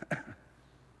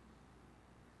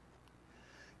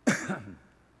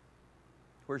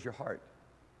 Where's your heart?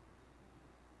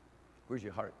 Where's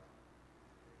your heart?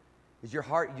 Is your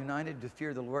heart united to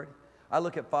fear the Lord? I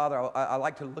look at Father, I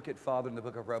like to look at Father in the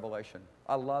book of Revelation.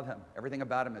 I love him. Everything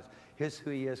about him is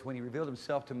who he is. When he revealed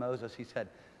himself to Moses, he said,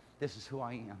 this is who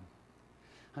I am.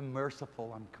 I'm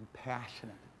merciful. I'm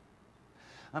compassionate.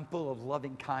 I'm full of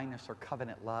loving kindness or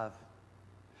covenant love.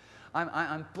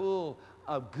 I'm full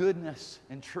of goodness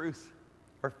and truth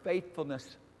or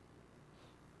faithfulness.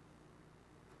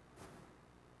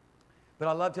 But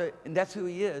I love to, and that's who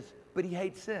he is. But he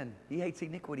hates sin. He hates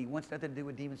iniquity. He wants nothing to do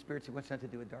with demon spirits. He wants nothing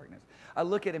to do with darkness. I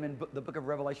look at him in the book of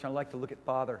Revelation. I like to look at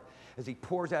Father as he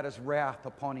pours out his wrath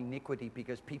upon iniquity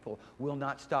because people will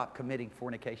not stop committing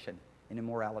fornication and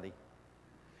immorality.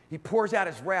 He pours out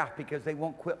his wrath because they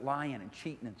won't quit lying and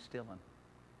cheating and stealing.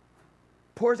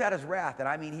 Pours out his wrath, and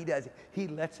I mean he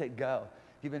lets it go.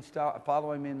 You've been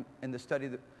following him in the study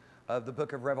of the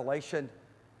book of Revelation.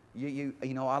 You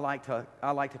know, I like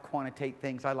to quantitate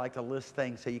things. I like to list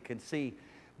things so you can see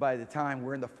by the time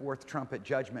we're in the fourth trumpet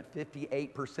judgment,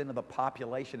 58% of the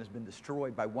population has been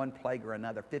destroyed by one plague or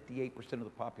another. 58% of the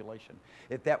population.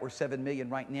 If that were 7 million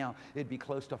right now, it'd be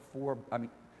close to 4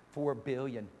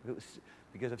 billion. If it was,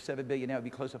 because of 7 billion now, it'd be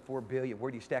close to 4 billion.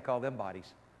 Where do you stack all them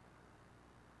bodies?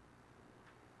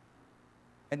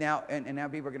 And now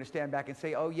people are going to stand back and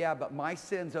say, oh yeah, but my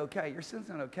sin's okay. Your sin's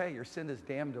not okay. Your sin is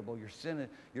damnable. Your sin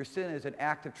is an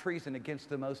act of treason against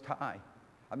the Most High.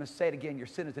 I'm going to say it again. Your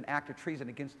sin is an act of treason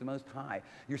against the Most High.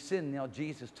 Your sin nailed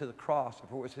Jesus to the cross.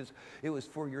 It was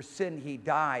for your sin he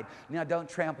died. Now don't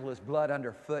trample his blood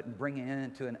underfoot and bring it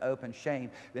into an open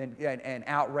shame and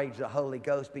outrage the Holy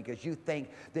Ghost because you think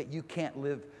that you can't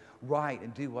live right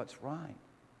and do what's right.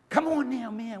 Come on now,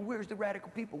 man. Where's the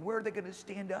radical people? Where are they going to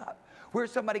stand up?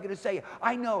 Where's somebody going to say,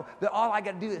 I know that all I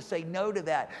got to do is say no to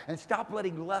that and stop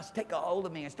letting lust take a hold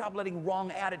of me and stop letting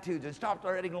wrong attitudes and stop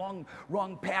letting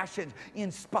wrong passions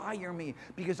inspire me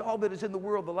because all that is in the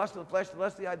world, the lust of the flesh, the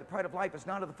lust of the eye, the pride of life, it's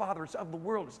not of the Father, it's of the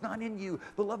world. It's not in you.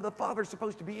 The love of the Father is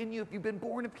supposed to be in you if you've been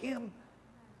born of him.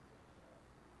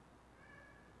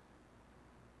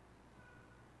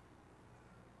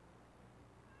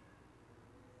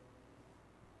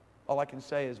 all I can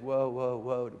say is, whoa, whoa,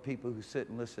 whoa, to people who sit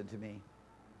and listen to me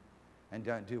and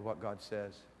don't do what God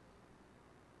says.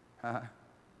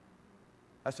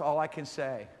 That's all I can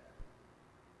say.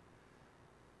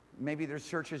 Maybe there's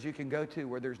churches you can go to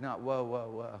where there's not whoa, whoa,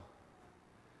 whoa.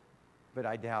 But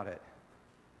I doubt it.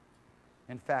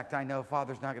 In fact, I know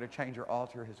Father's not going to change or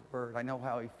alter His word. I know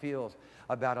how He feels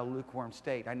about a lukewarm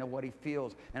state. I know what He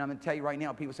feels. And I'm going to tell you right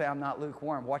now, people say, I'm not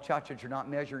lukewarm. Watch out that you're not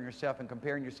measuring yourself and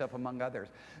comparing yourself among others.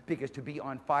 Because to be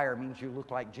on fire means you look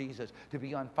like Jesus. To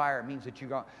be on fire means that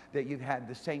you've had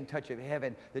the same touch of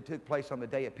heaven that took place on the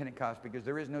day of Pentecost. Because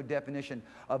there is no definition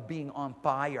of being on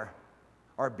fire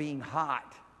or being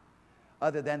hot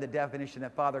other than the definition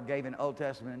that Father gave in Old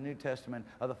Testament and New Testament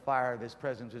of the fire of His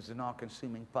presence is an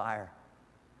all-consuming fire.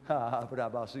 Hallelujah.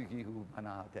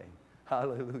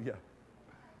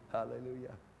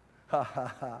 Hallelujah.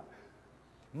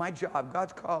 My job,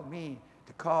 God's called me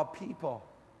to call people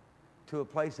to a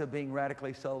place of being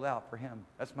radically sold out for Him.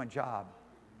 That's my job.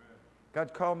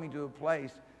 God's called me to a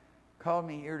place, called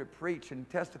me here to preach and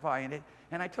testify in it.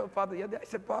 And I told Father the other day, I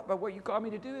said, Father, what you called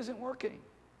me to do isn't working.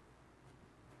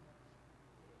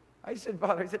 I said,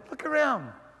 Father, look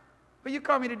around. What you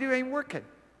called me to do ain't working.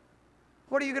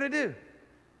 What are you going to do?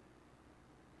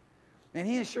 And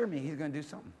He assured me He's going to do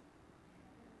something.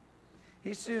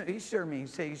 He assured me,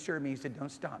 He said,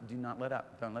 don't stop, do not let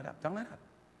up, don't let up, don't let up.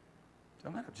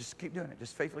 Don't let up, just keep doing it,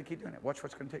 just faithfully keep doing it. Watch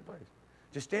what's going to take place.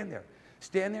 Just stand there.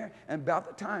 Stand there, and about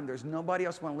the time there's nobody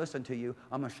else want to listen to you,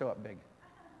 I'm going to show up big.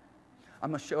 I'm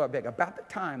going to show up big. About the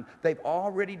time they've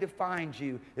already defined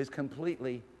you as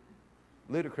completely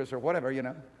ludicrous or whatever, you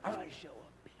know, I'm going to show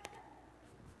up big.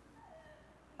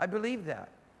 I believe that.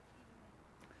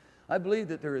 I believe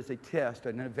that there is a test,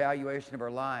 an evaluation of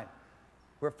our life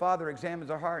where Father examines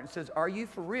our heart and says, are you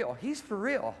for real? He's for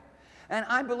real. And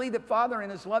I believe that Father in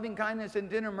His loving kindness and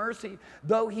tender mercy,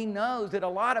 though He knows that a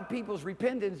lot of people's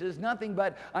repentance is nothing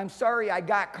but, I'm sorry I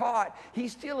got caught, He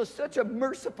still is such a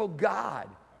merciful God.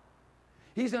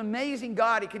 He's an amazing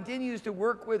God. He continues to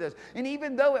work with us. And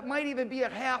even though it might even be a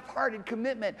half-hearted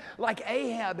commitment like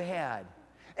Ahab had.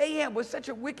 Ahab was such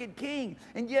a wicked king,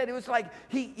 and yet it was like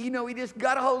he just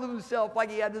got a hold of himself,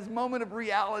 like he had this moment of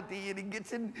reality, and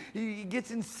he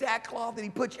gets in sackcloth and he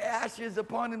puts ashes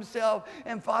upon himself.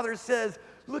 And Father says,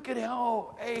 look at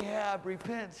how Ahab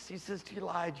repents. He says to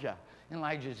Elijah. And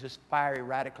Elijah's just fiery,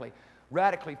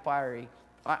 radically fiery.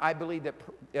 I believe that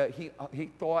he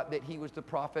thought that he was the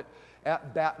prophet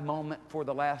at that moment for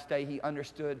the last day. He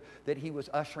understood that he was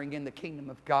ushering in the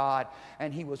kingdom of God,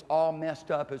 and he was all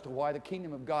messed up as to why the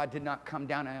kingdom of God did not come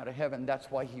down out of heaven. That's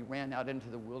why he ran out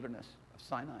into the wilderness of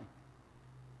Sinai.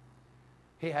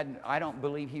 I don't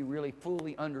believe he really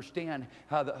fully understood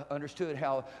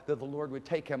how the Lord would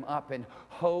take him up and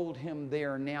hold him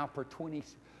there now for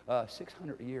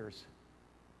 2,600 years,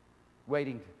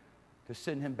 waiting to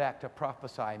send him back to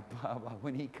prophesy.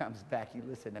 When he comes back, you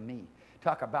listen to me.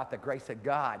 Talk about the grace of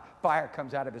God. Fire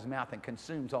comes out of his mouth and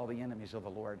consumes all the enemies of the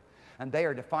Lord. And they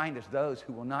are defined as those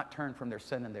who will not turn from their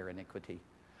sin and their iniquity.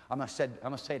 I'm going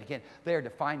to say it again. They are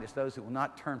defined as those who will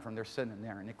not turn from their sin and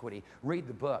their iniquity. Read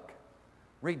the book.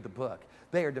 Read the book.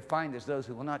 They are defined as those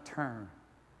who will not turn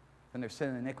from their sin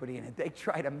and iniquity. And if they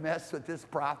try to mess with this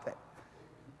prophet,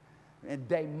 and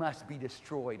they must be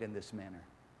destroyed in this manner.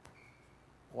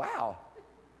 Wow.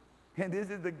 And this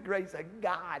is the grace of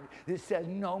God that says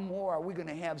no more are we going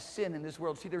to have sin in this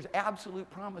world. See, there's absolute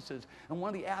promises. And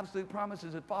one of the absolute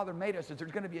promises that Father made us is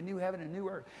there's going to be a new heaven and a new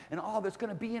earth. And all that's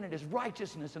going to be in it is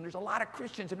righteousness. And there's a lot of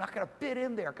Christians that are not going to fit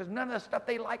in there because none of the stuff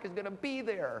they like is going to be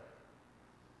there.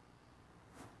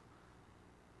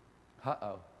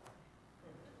 Uh-oh.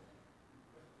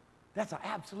 That's an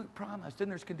absolute promise. Then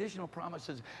there's conditional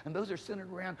promises, and those are centered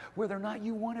around whether or not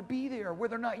you want to be there,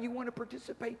 whether or not you want to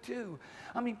participate too.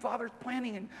 I mean, Father's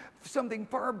planning something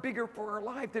far bigger for our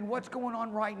life than what's going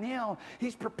on right now.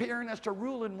 He's preparing us to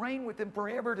rule and reign with Him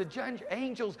forever, to judge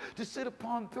angels, to sit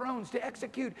upon thrones, to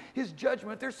execute His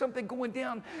judgment. There's something going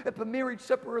down at the marriage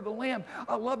supper of the Lamb.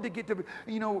 I love to get to,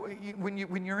 when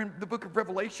you're in the book of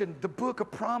Revelation, the book of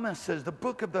promises, the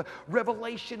book of the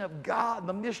revelation of God,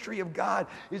 the mystery of God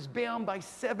is bound by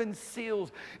 7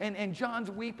 seals, and John's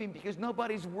weeping because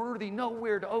nobody's worthy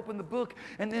nowhere to open the book.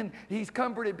 And then he's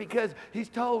comforted because he's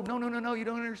told, no, you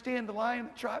don't understand. The Lion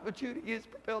of the tribe of Judah is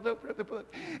propelled to open up the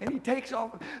book. And he takes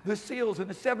off the seals, and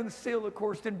the 7th seal, of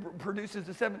course, then produces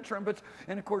the 7 trumpets,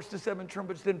 and of course the 7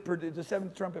 trumpets then the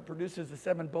 7th trumpet produces the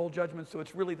 7 bowl judgments. So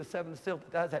it's really the 7th seal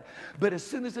that does that. But as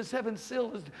soon as the 7th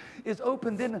seal is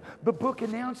opened, then the book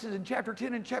announces in chapter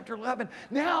 10 and chapter 11,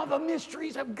 now the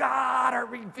mysteries of God are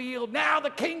revealed revealed. Now the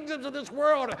kingdoms of this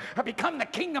world have become the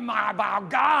kingdom of our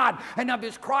God and of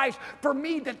his Christ. For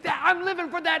me, I'm living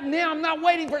for that now. I'm not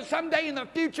waiting for someday in the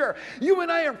future. You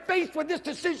and I are faced with this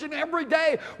decision every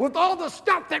day with all the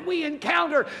stuff that we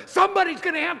encounter. Somebody's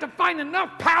going to have to find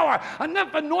enough power,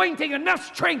 enough anointing, enough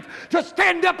strength to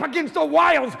stand up against the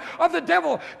wiles of the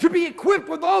devil, to be equipped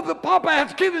with all that Papa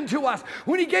has given to us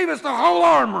when he gave us the whole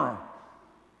armor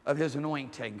of his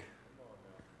anointing.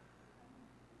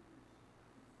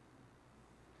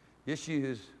 The issue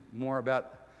is more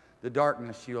about the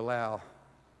darkness you allow.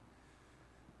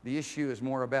 The issue is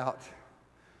more about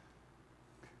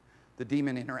the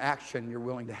demon interaction you're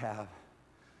willing to have.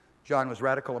 John was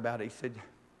radical about it. He said,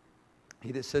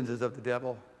 he that sins is of the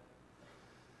devil.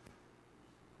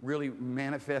 Really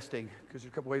manifesting, because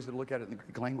there's a couple ways to look at it in the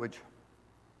Greek language.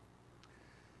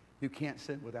 You can't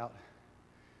sin without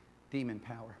demon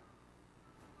power.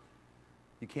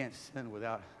 You can't sin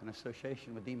without an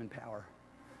association with demon power.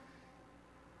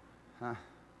 Huh?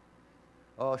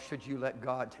 Oh, should you let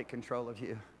God take control of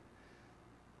you?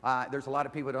 There's a lot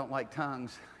of people who don't like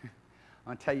tongues.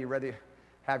 I'll tell you, rather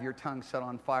have your tongue set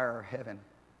on fire of heaven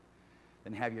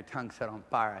than have your tongue set on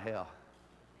fire of hell.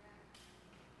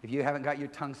 If you haven't got your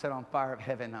tongue set on fire of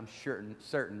heaven, I'm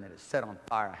certain that it's set on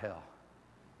fire of hell.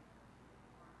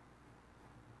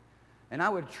 And I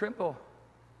would tremble.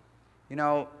 You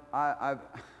know,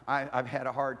 I've had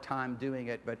a hard time doing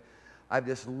it, but I've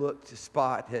just looked to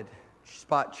spot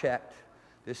checked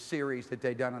this series that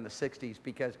they've done on the 60s,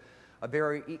 because a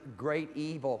very great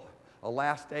evil, a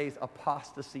last days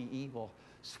apostasy evil,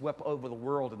 swept over the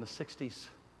world in the 60s.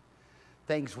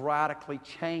 Things radically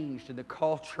changed in the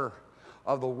culture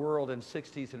of the world in the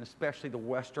 60s, and especially the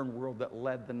Western world that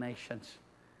led the nations.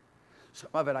 Some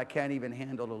of it I can't even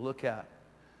handle to look at.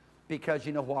 Because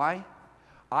you know why?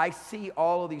 I see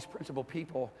all of these principal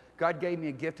people. God gave me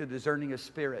a gift of discerning of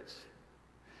spirits.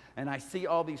 And I see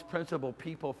all these principal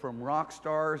people, from rock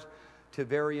stars to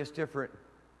various different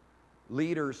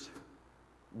leaders,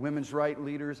 women's rights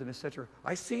leaders, and etc.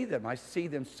 I see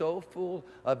them so full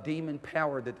of demon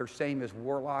power that they're same as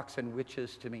warlocks and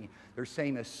witches to me. They're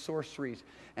same as sorcerers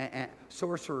and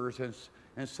sorceress.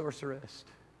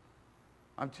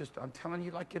 I'm telling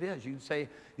you like it is.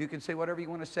 You can say whatever you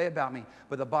want to say about me,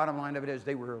 but the bottom line of it is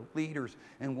they were leaders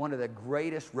in one of the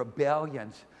greatest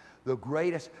rebellions. The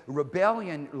greatest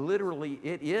rebellion, literally,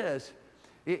 it is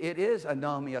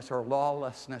anomias, or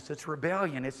lawlessness. It's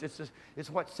rebellion.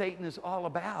 It's what Satan is all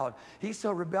about. He's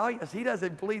so rebellious. He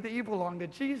doesn't believe that you belong to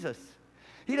Jesus.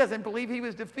 He doesn't believe he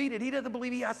was defeated. He doesn't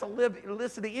believe he has to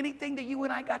listen to anything that you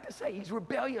and I got to say. He's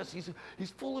rebellious.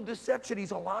 He's full of deception.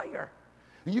 He's a liar.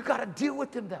 And you got to deal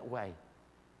with him that way.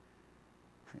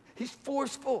 He's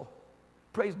forceful.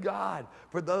 Praise God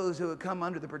for those who have come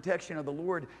under the protection of the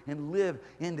Lord and live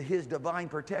into his divine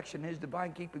protection, his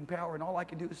divine keeping power. And all I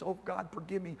can do is, oh God,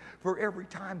 forgive me for every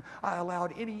time I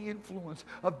allowed any influence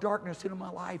of darkness into my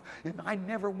life. And I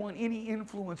never want any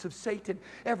influence of Satan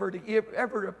ever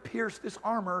to pierce this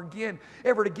armor again,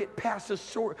 ever to get past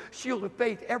this shield of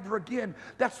faith ever again.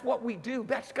 That's what we do.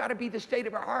 That's got to be the state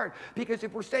of our heart. Because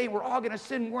if we're saying we're all going to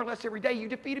sin more or less every day, you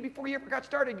defeated before you ever got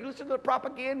started. You listen to the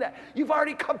propaganda. You've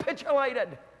already capitulated.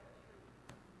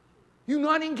 You're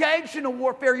not engaged in a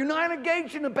warfare. You're not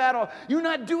engaged in a battle. You're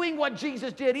not doing what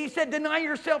Jesus did. He said, deny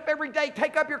yourself every day.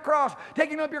 Take up your cross.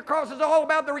 Taking up your cross is all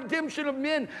about the redemption of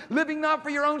men, living not for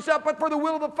your own self, but for the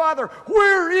will of the Father.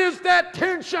 Where is that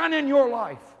tension in your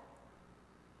life?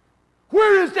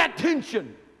 Where is that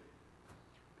tension?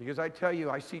 Because I tell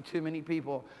you, I see too many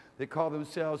people that call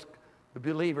themselves the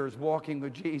believers, walking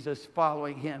with Jesus,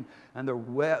 following him, and they're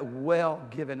well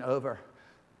given over,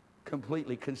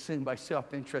 completely consumed by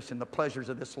self-interest and the pleasures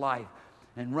of this life,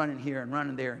 and running here and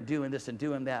running there and doing this and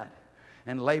doing that,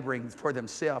 and laboring for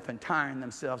themselves and tiring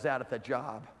themselves out at the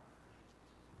job.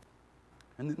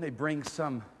 And then they bring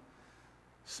some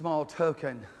small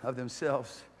token of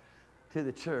themselves to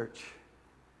the church.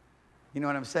 You know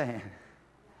what I'm saying?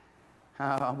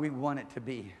 We want it to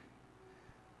be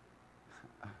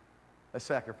a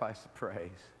sacrifice of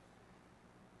praise.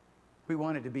 We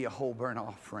want it to be a whole burnt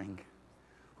offering.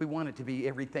 We want it to be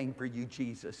everything for you,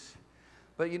 Jesus.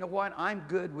 But you know what? I'm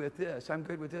good with this. I'm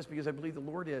good with this because I believe the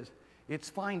Lord is. It's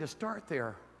fine to start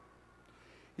there,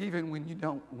 even when you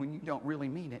don't really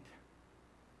mean it.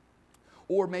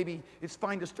 Or maybe it's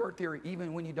fine to start there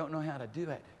even when you don't know how to do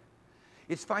it.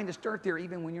 It's fine to start there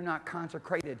even when you're not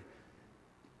consecrated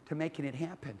to making it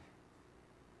happen.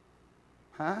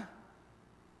 Huh?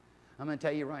 I'm going to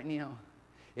tell you right now,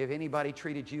 if anybody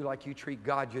treated you like you treat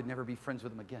God, you'd never be friends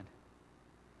with them again.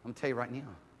 I'm going to tell you right now,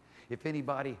 if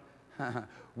anybody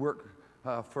worked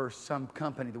for some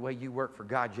company the way you work for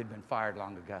God, you'd been fired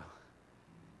long ago.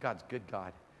 God's good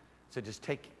God. So just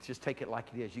take it like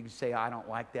it is. You can say, I don't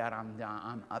like that.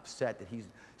 I'm upset that he's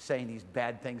saying these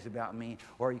bad things about me.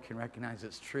 Or you can recognize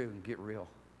it's true and get real.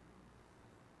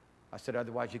 I said,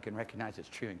 otherwise you can recognize it's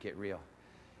true and get real.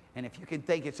 And if you can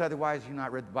think it's otherwise, you've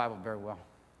not read the Bible very well.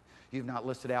 You've not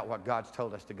listed out what God's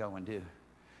told us to go and do.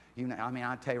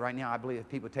 I'll tell you right now, I believe if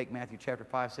people take Matthew chapter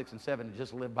 5, 6, and 7 and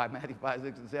just live by Matthew 5,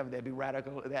 6, and 7,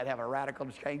 they'd have a radical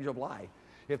change of life.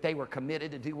 If they were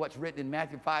committed to do what's written in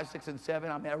Matthew 5, 6, and 7,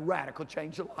 a radical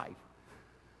change of life.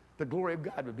 The glory of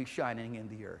God would be shining in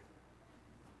the earth.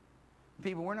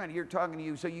 People, we're not here talking to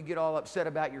you so you get all upset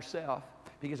about yourself,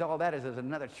 because all that is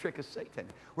another trick of Satan.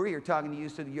 We're here talking to you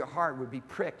so that your heart would be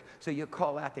pricked, so you'll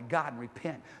call out to God and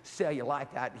repent, sell your life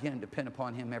out to Him, depend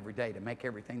upon Him every day to make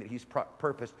everything that He's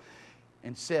purposed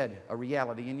and said a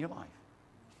reality in your life.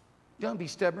 Don't be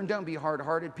stubborn. Don't be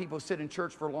hard-hearted. People sit in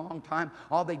church for a long time.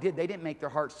 All they didn't make their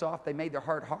heart soft. They made their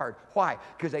heart hard. Why?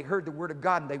 Because they heard the Word of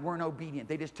God and they weren't obedient.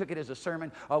 They just took it as a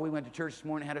sermon. Oh, we went to church this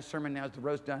morning, had a sermon. Now is the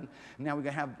roast done. Now we're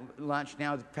going to have lunch.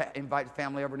 Now invite the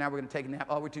family over. Now we're going to take a nap.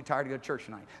 Oh, we're too tired to go to church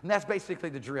tonight. And that's basically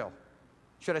the drill.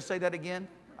 Should I say that again?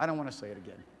 I don't want to say it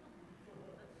again.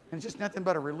 And it's just nothing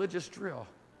but a religious drill.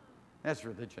 That's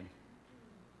religion.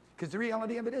 Because the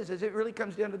reality of it is it really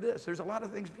comes down to this. There's a lot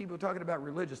of things people are talking about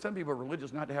religious. Some people are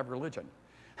religious not to have religion.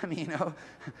 I mean,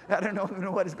 I don't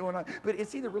know what is going on. But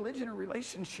it's either religion or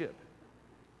relationship.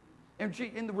 And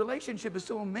the relationship is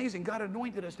so amazing. God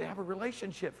anointed us to have a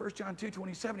relationship. 1 John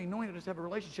 2:27, He anointed us to have a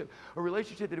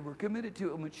relationship that if we're committed to,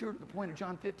 it will mature to the point of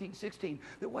John 15:16,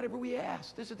 that whatever we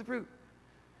ask, this is the fruit.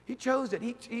 He chose it.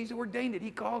 He's ordained it. He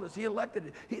called us. He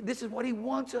elected it. This is what He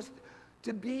wants us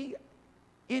to be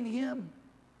in Him.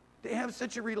 To have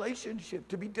such a relationship,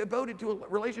 to be devoted to a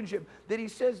relationship, that He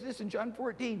says this in John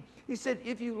 14. He said,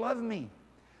 if you love me,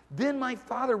 then my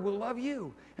Father will love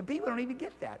you. And people don't even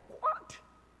get that. What?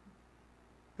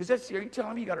 Because are you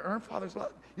telling me you got to earn Father's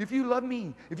love? If you love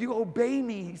me, if you obey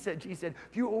me, He said,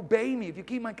 if you obey me, if you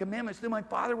keep my commandments, then my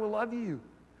Father will love you.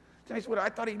 That's what I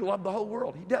thought He loved the whole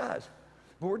world. He does.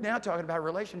 But we're now talking about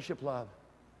relationship love.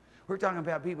 We're talking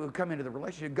about people who come into the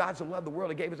relationship. God so loved the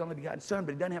world, He gave His only begotten Son,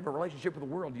 but He doesn't have a relationship with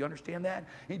the world. Do you understand that?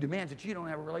 He demands that you don't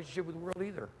have a relationship with the world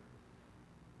either.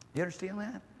 You understand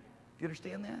that? Do you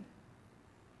understand that?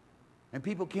 And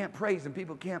people can't praise, and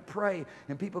people can't pray,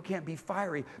 and people can't be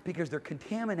fiery because they're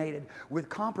contaminated with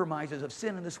compromises of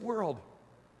sin in this world.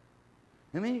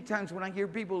 And many times when I hear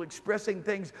people expressing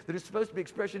things that are supposed to be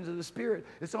expressions of the Spirit,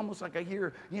 it's almost like I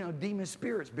hear, demon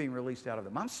spirits being released out of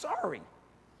them. I'm sorry.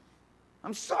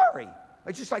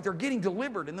 It's just like they're getting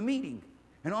delivered in the meeting.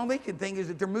 And all they can think is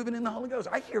that they're moving in the Holy Ghost.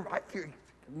 I fear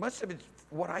most of it's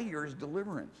what I hear is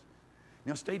deliverance.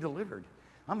 Stay delivered.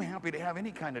 I'm happy to have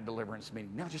any kind of deliverance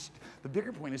meeting. Now, just the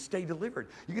bigger point is stay delivered.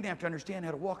 You're going to have to understand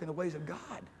how to walk in the ways of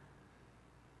God.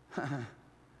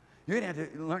 You're going to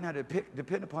have to learn how to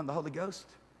depend upon the Holy Ghost.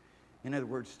 In other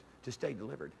words, to stay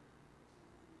delivered.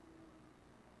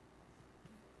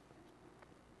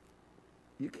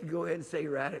 You can go ahead and say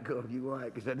radical if you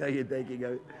want, because I know you're thinking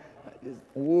of it.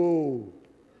 Whoa,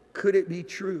 could it be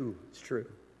true? It's true.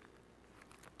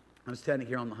 I'm standing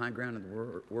here on the high ground of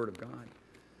the Word of God.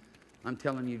 I'm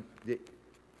telling you that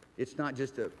it's not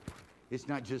just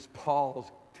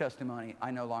Paul's testimony, I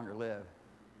no longer live.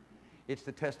 It's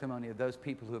the testimony of those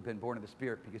people who have been born of the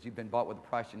Spirit, because you've been bought with a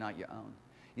price you're not your own.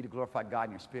 You need to glorify God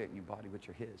in your spirit and your body, which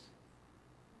are His.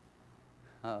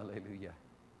 Hallelujah.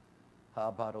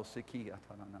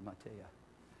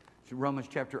 Romans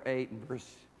chapter 8 and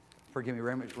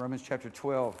Romans chapter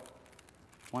 12,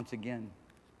 once again.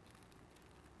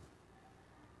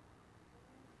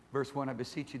 Verse 1, I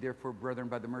beseech you, therefore, brethren,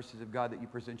 by the mercies of God, that you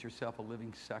present yourself a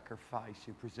living sacrifice.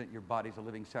 You present your bodies a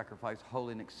living sacrifice,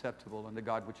 holy and acceptable unto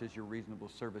God, which is your reasonable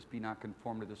service. Be not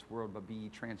conformed to this world, but be ye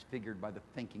transfigured by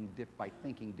thinking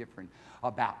different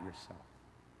about yourself.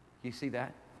 You see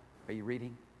that? Are you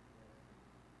reading?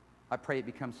 I pray it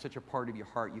becomes such a part of your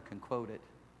heart you can quote it.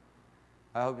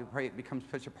 I pray it becomes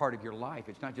such a part of your life.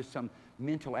 It's not just some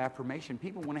mental affirmation.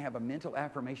 People want to have a mental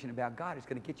affirmation about God. It's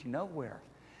going to get you nowhere.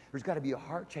 There's got to be a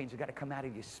heart change. It's got to come out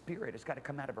of your spirit. It's got to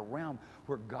come out of a realm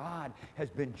where God has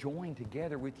been joined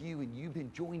together with you and you've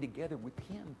been joined together with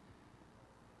Him.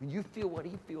 And you feel what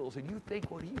He feels and you think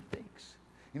what He thinks.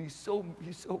 And he's so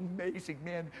amazing,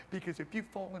 man, because if you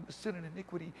fall into sin and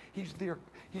iniquity, He's there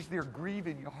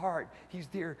grieving your heart. He's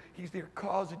there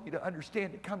causing you to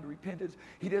understand, to come to repentance.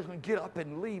 He doesn't get up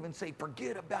and leave and say,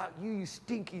 forget about you, you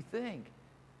stinky thing.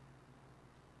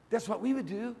 That's what we would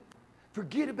do.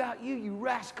 Forget about you, you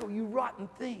rascal, you rotten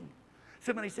thing.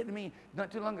 Somebody said to me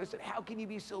not too long ago, said, how can you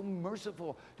be so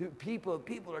merciful to people?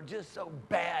 People are just so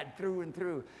bad through and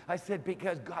through. I said,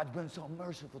 because God's been so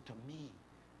merciful to me.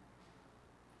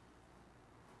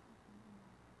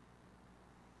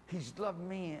 He's loved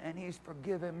me, and He's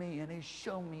forgiven me, and He's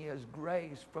shown me His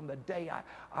grace from the day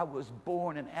I was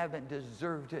born and haven't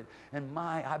deserved it. And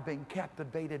I've been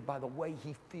captivated by the way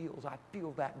He feels. I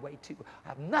feel that way too. I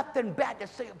have nothing bad to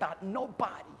say about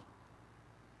nobody.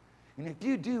 And if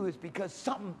you do, it's because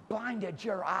something blinded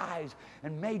your eyes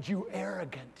and made you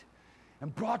arrogant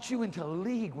and brought you into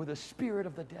league with the spirit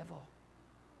of the devil.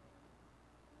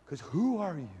 Because who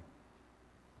are you?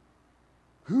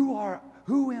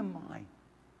 Who am I?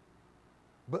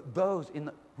 But those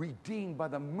redeemed by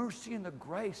the mercy and the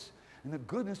grace and the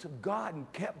goodness of God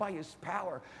and kept by His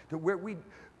power, to where we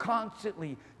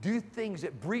constantly do things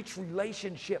that breach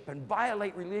relationship and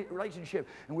violate relationship.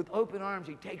 And with open arms,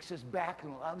 He takes us back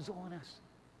and loves on us.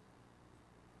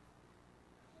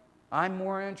 I'm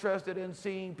more interested in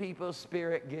seeing people's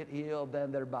spirit get healed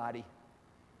than their body.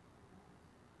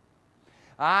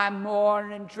 I'm more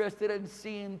interested in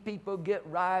seeing people get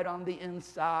right on the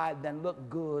inside than look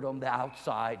good on the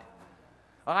outside.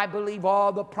 I believe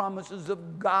all the promises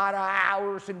of God are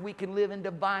ours, and we can live in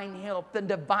divine health and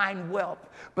divine wealth.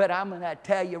 But I'm going to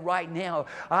tell you right now,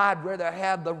 I'd rather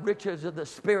have the riches of the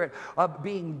Spirit of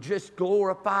being just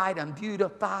glorified and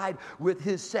beautified with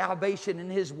His salvation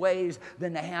and His ways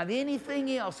than to have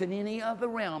anything else in any other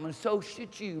realm. And so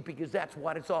should you, because that's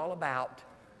what it's all about.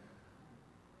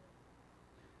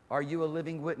 Are you a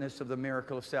living witness of the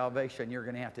miracle of salvation? You're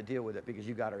going to have to deal with it because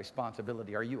you got a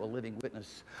responsibility. Are you a living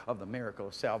witness of the miracle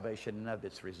of salvation and of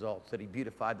its results? That He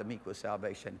beautified the meek with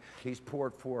salvation. He's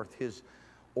poured forth His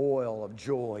oil of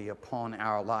joy upon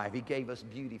our life. He gave us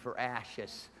beauty for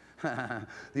ashes.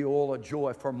 The oil of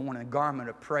joy for mourning, a garment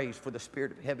of praise for the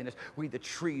spirit of heaviness. We the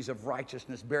trees of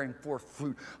righteousness, bearing forth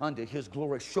fruit unto His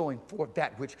glory, showing forth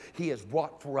that which He has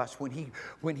wrought for us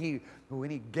when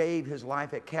He gave His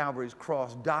life at Calvary's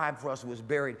cross, died for us, was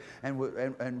buried,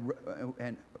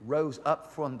 and rose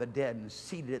up from the dead and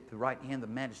seated at the right hand of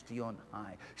Majesty on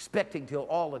high, expecting till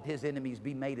all of His enemies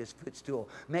be made His footstool.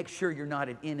 Make sure you're not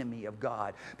an enemy of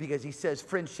God, because He says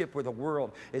friendship with the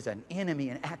world is an enemy,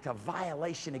 an act of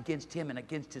violation against Him and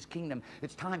against His kingdom.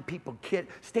 It's time people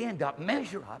stand up,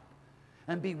 measure up,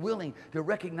 and be willing to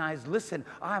recognize, listen,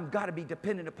 I've got to be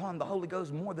dependent upon the Holy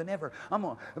Ghost more than ever.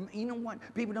 You know what?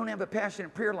 People don't have a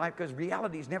passionate prayer life because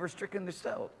reality is never stricken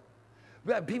themselves.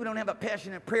 People don't have a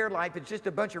passionate prayer life. It's just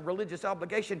a bunch of religious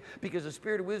obligation because the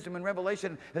spirit of wisdom and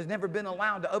revelation has never been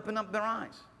allowed to open up their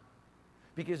eyes.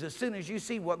 Because as soon as you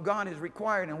see what God has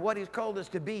required and what He's called us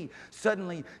to be,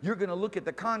 suddenly you're going to look at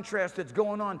the contrast that's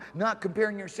going on, not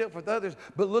comparing yourself with others,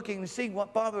 but looking and seeing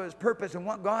what Father has purposed and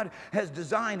what God has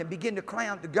designed, and begin to cry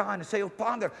out to God and say, oh,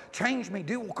 Father, change me,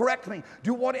 correct me,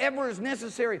 do whatever is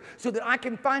necessary so that I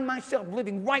can find myself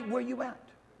living right where you at.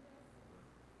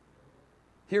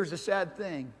 Here's the sad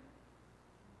thing.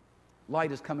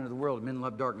 Light is coming to the world. Men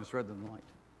love darkness rather than light.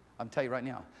 I'm telling you right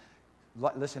now,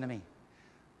 listen to me.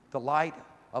 The light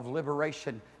of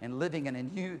liberation and living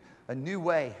in a new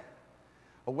way,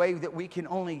 a way that we can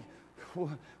only,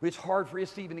 it's hard for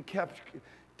us to even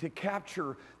to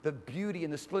capture the beauty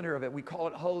and the splendor of it. We call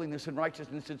it holiness and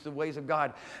righteousness. It's the ways of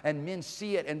God. And men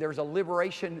see it, and there's a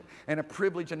liberation and a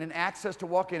privilege and an access to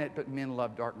walk in it, but men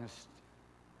love darkness.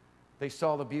 They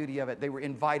saw the beauty of it. They were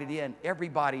invited in.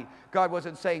 Everybody. God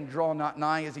wasn't saying, draw not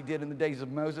nigh, as He did in the days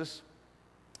of Moses,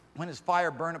 when His fire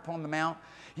burned upon the mount.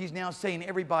 He's now saying,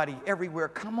 everybody, everywhere,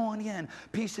 come on in.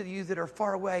 Peace to you that are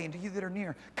far away and to you that are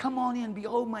near. Come on in.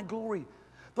 Behold my glory.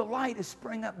 The light is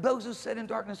spring up. Those who sit in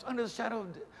darkness under the shadow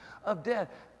of death.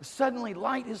 Suddenly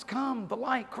light has come. The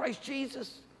light, Christ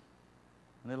Jesus.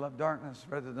 And they love darkness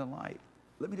rather than light.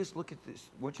 Let me just look at this.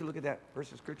 I want you to look at that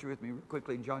verse of Scripture with me real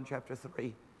quickly in John chapter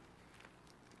 3.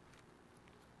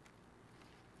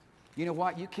 You know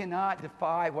what? You cannot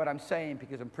defy what I'm saying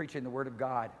because I'm preaching the Word of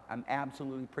God. I'm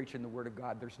absolutely preaching the Word of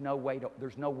God. There's no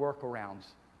workarounds.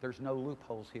 There's no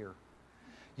loopholes here.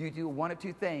 You do one of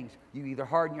two things. You either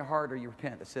harden your heart or you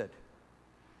repent. That's it.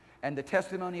 And the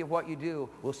testimony of what you do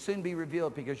will soon be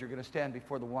revealed, because you're going to stand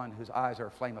before the one whose eyes are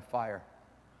a flame of fire,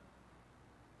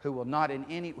 who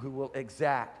will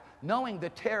exact. Knowing the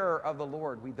terror of the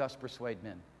Lord, we thus persuade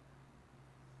men.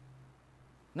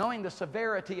 Knowing the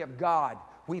severity of God,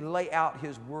 we lay out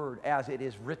His word as it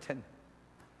is written.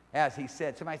 As he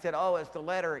said, somebody said, oh, it's the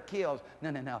letter it kills. No,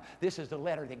 no, no. This is the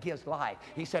letter that gives life.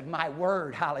 He said, my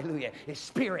word, hallelujah, is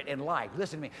spirit and life.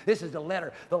 Listen to me. This is the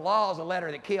letter. The law is the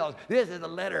letter that kills. This is the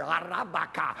letter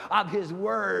of his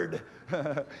word.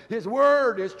 His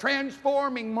word is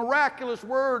transforming, miraculous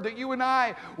word that you and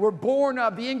I were born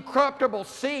of, the incorruptible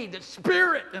seed, the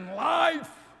spirit and life.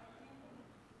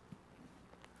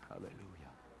 Hallelujah.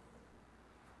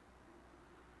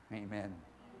 Amen.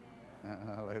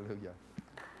 Hallelujah.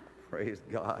 Praise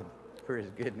God for his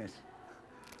goodness.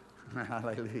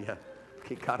 Hallelujah.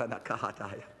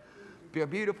 The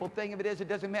beautiful thing of it is, it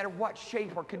doesn't matter what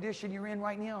shape or condition you're in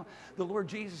right now. The Lord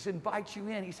Jesus invites you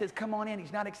in. He says, come on in.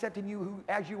 He's not accepting you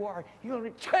as you are. He's going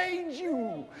to change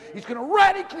you. He's going to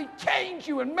radically change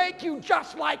you and make you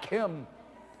just like him.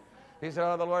 He said,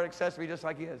 oh, the Lord accepts me just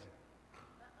like he is.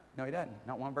 No, he doesn't.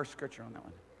 Not one verse of scripture on that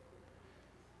one.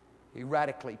 He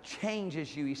radically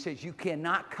changes you. He says, you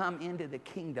cannot come into the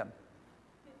kingdom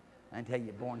until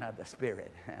you're born of the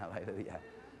Spirit. Hallelujah.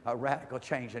 A radical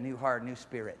change, a new heart, a new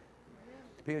spirit.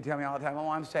 People tell me all the time, oh,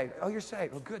 I'm saved. Oh, you're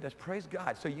saved. Well, good. That's praise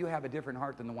God. So you have a different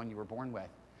heart than the one you were born with.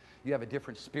 You have a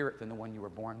different spirit than the one you were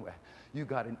born with. You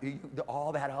got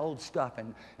all that old stuff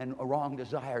and wrong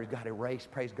desires got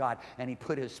erased, praise God. And he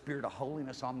put his spirit of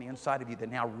holiness on the inside of you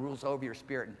that now rules over your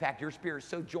spirit. In fact, your spirit is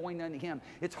so joined unto him,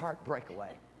 it's hard to break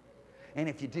away. And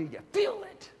if you do, you feel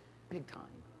it big time.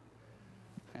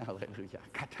 Hallelujah.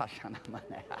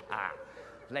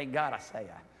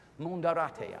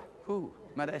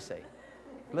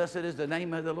 Blessed is the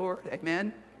name of the Lord.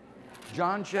 Amen.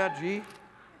 John chapter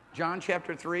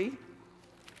 3.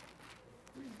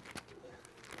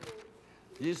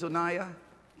 Yisonaya.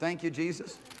 Thank you,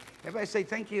 Jesus. Everybody say,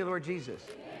 thank you, Lord Jesus.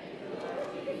 Thank you, Lord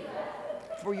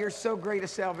Jesus. For your so great a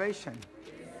salvation.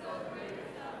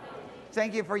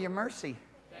 Thank you for your mercy.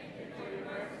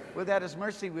 Without his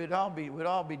mercy, we'd all be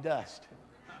dust.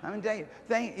 I'm going to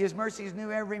tell you, his mercy is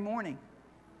new every morning.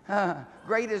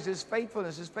 Great is his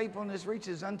faithfulness. His faithfulness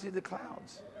reaches unto the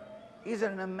clouds. He's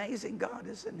an amazing God,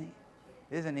 isn't he?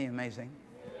 Isn't he amazing?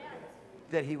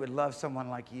 That he would love someone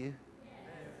like you.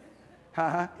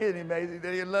 Isn't he amazing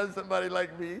that he would love somebody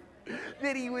like me?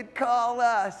 That he would call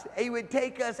us. He would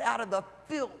take us out of the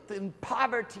filth and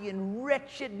poverty and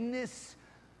wretchedness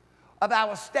of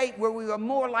our state where we were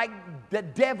more like the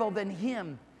devil than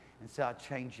him. And so I'll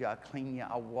change you, I'll clean you,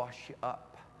 I'll wash you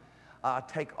up. I'll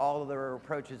take all of the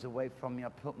reproaches away from you.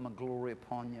 I'll put my glory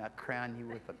upon you. I'll crown you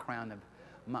with a crown of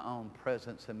my own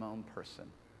presence and my own person.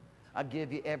 I'll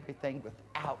give you everything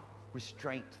without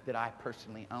restraint that I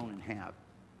personally own and have.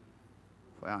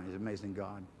 Wow, he's an amazing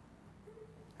God.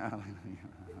 Hallelujah.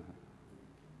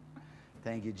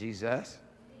 Thank you, Jesus.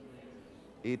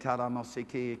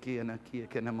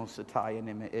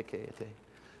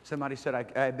 Somebody said, I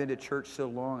had been to church so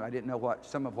long, I didn't know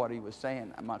some of what he was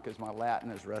saying because my Latin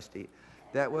is rusty.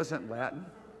 That wasn't Latin.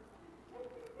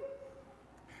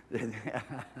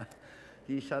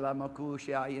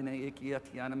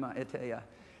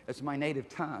 It's my native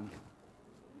tongue.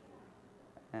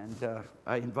 And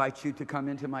I invite you to come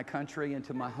into my country,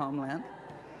 into my homeland.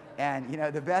 And, you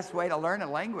know, the best way to learn a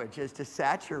language is to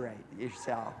saturate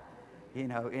yourself, you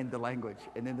know, in the language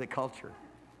and in the culture.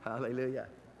 Hallelujah.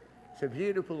 It's a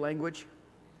beautiful language.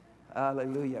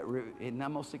 Hallelujah. It's the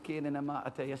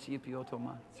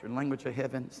language of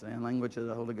heaven. It's the language of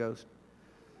the Holy Ghost.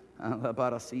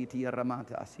 Somebody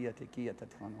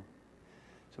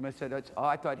said, oh,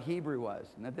 I thought Hebrew was.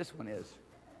 Now this one is.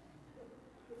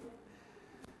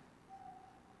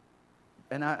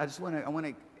 And I just want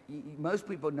to, most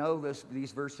people know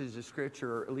these verses of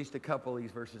Scripture, or at least a couple of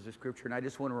these verses of Scripture, and I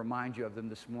just want to remind you of them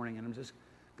this morning, and I'm just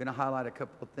going to highlight a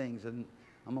couple of things, and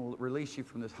I'm going to release you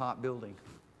from this hot building.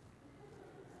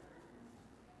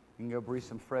 You can go breathe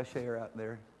some fresh air out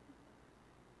there.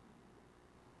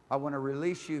 I want to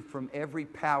release you from every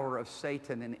power of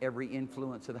Satan and every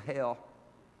influence of hell.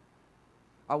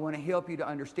 I want to help you to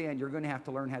understand you're going to have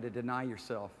to learn how to deny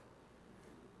yourself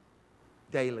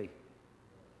daily.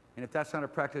 And if that's not a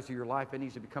practice of your life, it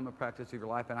needs to become a practice of your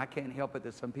life. And I can't help it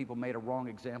that some people made a wrong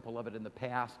example of it in the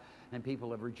past, and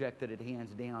people have rejected it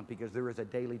hands down, because there is a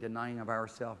daily denying of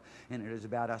ourselves, and it is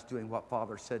about us doing what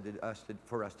Father said to us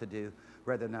for us to do,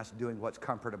 rather than us doing what's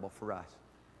comfortable for us.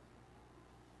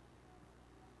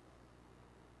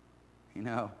 You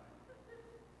know,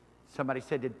 somebody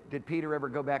said, did Peter ever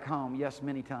go back home? Yes,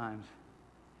 many times.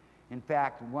 In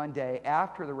fact, one day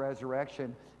after the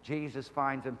resurrection, Jesus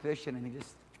finds him fishing, and he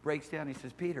just breaks down. He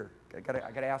says, Peter, I got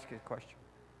to ask you a question.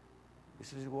 He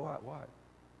says, what?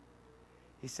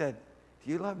 He said,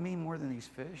 do you love me more than these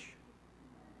fish?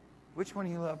 Which one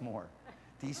do you love more?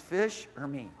 These fish or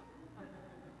me?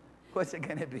 What's it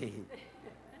going to be?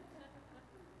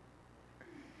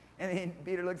 And then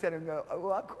Peter looks at him and goes, oh,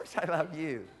 well, of course I love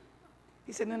you.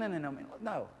 He said, no, man,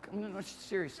 no,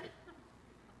 seriously.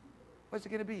 What's it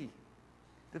going to be?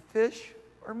 The fish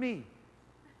or me?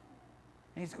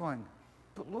 And he's going,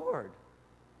 but Lord,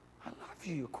 I love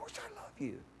you. Of course I love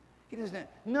you. He doesn't,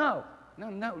 no,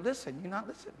 listen, you're not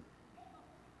listening.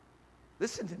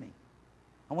 Listen to me.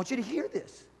 I want you to hear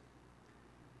this.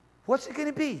 What's it going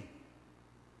to be?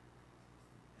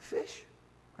 Fish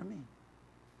or me?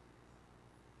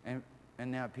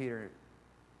 And now Peter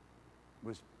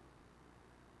was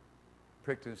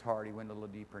pricked in his heart. He went a little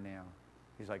deeper now.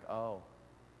 He's like, oh,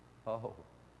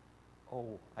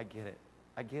 I get it.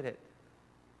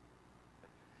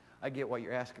 I get what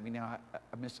you're asking me now.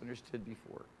 I misunderstood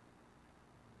before.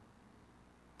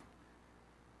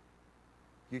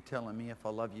 You're telling me if I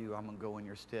love you, I'm going to go in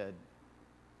your stead.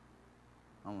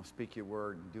 I'm going to speak your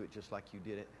word and do it just like you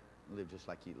did it, live just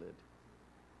like you lived.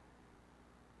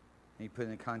 And you put it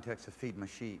in the context of feed my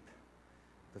sheep.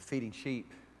 But feeding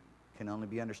sheep can only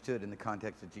be understood in the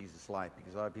context of Jesus' life,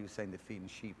 because a lot of people are saying they're feeding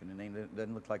sheep, and it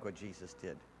doesn't look like what Jesus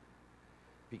did.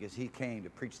 Because he came to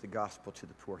preach the gospel to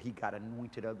the poor. He got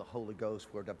anointed of the Holy Ghost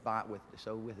with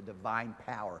a divine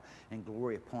power and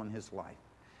glory upon his life.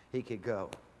 He could go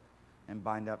and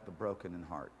bind up the broken in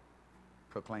heart,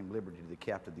 proclaim liberty to the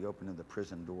captive, the opening of the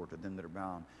prison door to them that are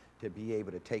bound, to be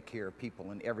able to take care of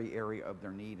people in every area of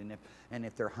their need. And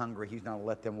if they're hungry, he's not going to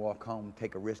let them walk home and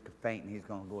take a risk of fainting. He's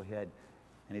going to go ahead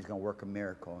and he's going to work a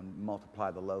miracle and multiply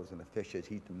the loaves and the fishes.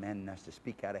 He's demanding us to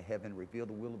speak out of heaven, reveal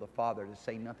the will of the Father, to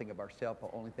say nothing of ourselves,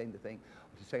 but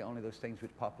to say only those things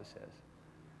which Papa says.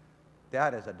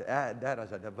 That is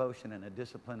a devotion and a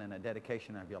discipline and a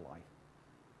dedication of your life.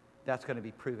 That's going to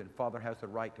be proven. Father has the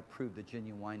right to prove the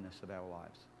genuineness of our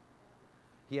lives.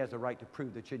 He has the right to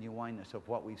prove the genuineness of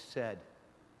what we've said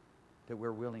that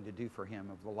we're willing to do for him,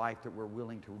 of the life that we're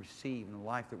willing to receive and the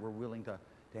life that we're willing to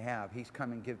have. He's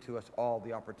come and give to us all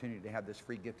the opportunity to have this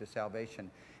free gift of salvation.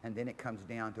 And then it comes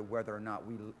down to whether or not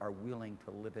we are willing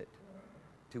to live it.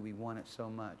 Do we want it so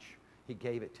much? He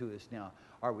gave it to us. Now,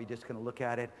 are we just going to look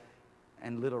at it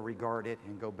and little regard it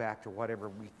and go back to whatever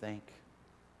we think?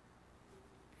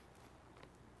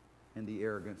 And the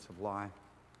arrogance of life,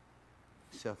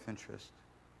 self-interest.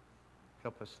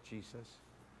 Help us, Jesus.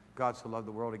 God so loved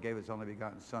the world, he gave his only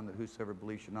begotten Son, that whosoever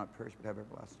believes should not perish but have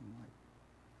everlasting life.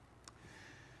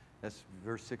 That's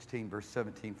verse 16, verse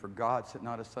 17. For God sent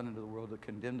not his Son into the world to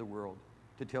condemn the world,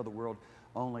 to tell the world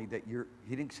only that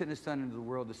he didn't send his Son into the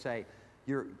world to say,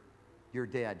 you're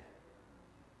dead.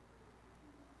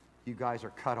 You guys are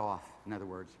cut off, in other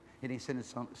words. He didn't send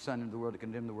his Son into the world to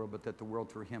condemn the world, but that the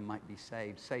world through him might be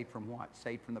saved. Saved from what?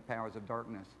 Saved from the powers of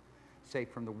darkness.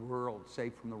 Saved from the world.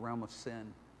 Saved from the realm of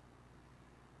sin.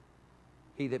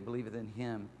 He that believeth in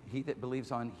him, he that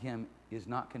believes on him is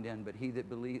not condemned, but he that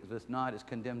believeth not is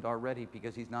condemned already,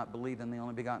 because he's not believed in the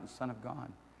only begotten Son of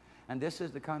God. And this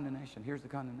is the condemnation. Here's the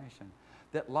condemnation.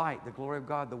 That light, the glory of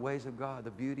God, the ways of God,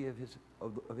 the beauty of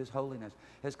his holiness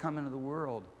has come into the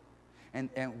world. And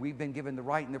we've been given the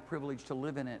right and the privilege to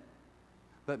live in it.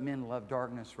 But men love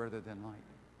darkness rather than light.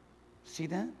 See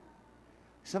that?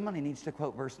 Somebody needs to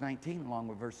quote verse 19 along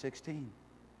with verse 16.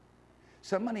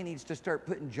 Somebody needs to start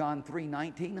putting John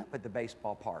 3:19 up at the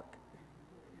baseball park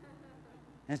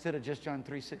instead of just John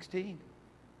 3:16.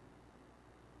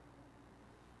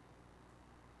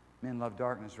 Men love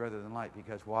darkness rather than light,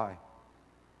 because why?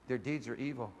 Their deeds are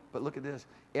evil. But look at this.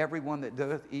 Everyone that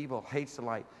doeth evil hates the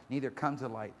light, neither comes to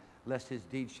the light, lest his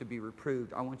deeds should be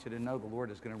reproved. I want you to know the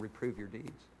Lord is going to reprove your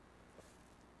deeds.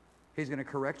 He's going to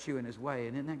correct you in his way.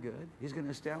 And isn't that good? He's going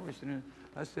to establish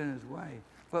us in his way.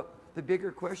 But the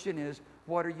bigger question is,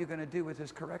 what are you going to do with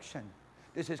his correction?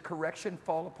 Does his correction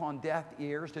fall upon deaf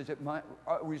ears? Does it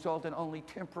result in only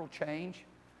temporal change?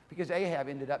 Because Ahab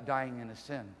ended up dying in his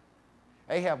sin.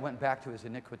 Ahab went back to his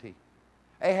iniquity.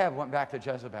 Ahab went back to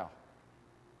Jezebel.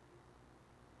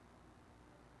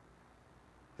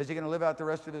 Is he going to live out the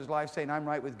rest of his life saying, I'm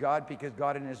right with God, because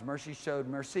God in his mercy showed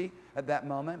mercy at that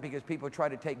moment, because people try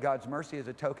to take God's mercy as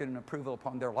a token and approval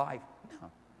upon their life?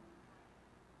 No.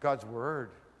 God's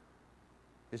word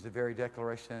is the very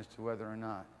declaration as to whether or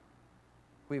not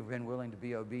we've been willing to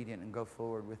be obedient and go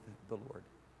forward with the Lord.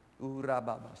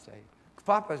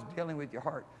 Papa's dealing with your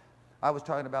heart. I was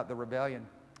talking about the rebellion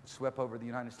that swept over the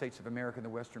United States of America and the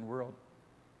Western world.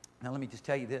 Now let me just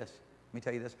tell you this.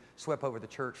 Swept over the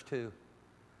church too.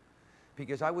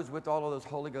 Because I was with all of those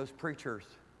Holy Ghost preachers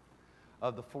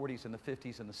of the 40s and the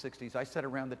 50s and the 60s. I sat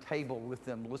around the table with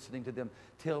them, listening to them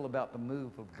tell about the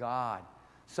move of God.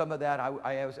 Some of that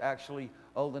I was actually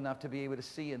old enough to be able to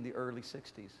see in the early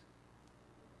 60s.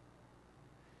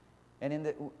 And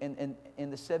in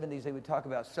the 70s, they would talk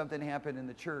about something happened in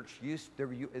the church.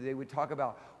 They would talk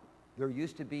about there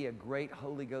used to be a great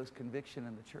Holy Ghost conviction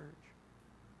in the church.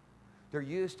 There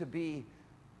used to be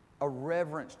a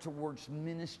reverence towards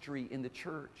ministry in the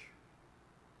church.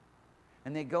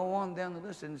 And they go on down the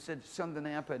list and said something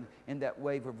happened in that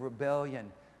wave of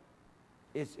rebellion.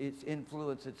 Its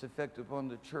influence, its effect upon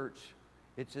the church.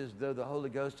 It's as though the Holy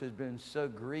Ghost has been so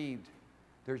grieved.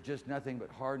 There's just nothing but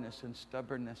hardness and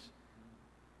stubbornness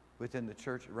within the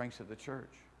church, ranks of the church.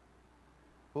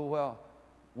 Well,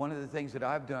 one of the things that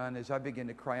I've done is I begin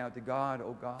to cry out to God,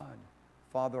 oh God,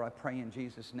 Father, I pray in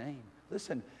Jesus' name.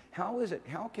 Listen,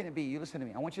 how can it be? You listen to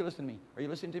me. I want you to listen to me. Are you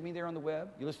listening to me there on the web?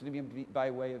 You listening to me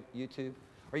by way of YouTube?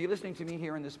 Are you listening to me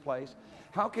here in this place?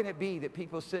 How can it be that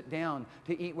people sit down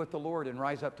to eat with the Lord and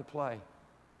rise up to play?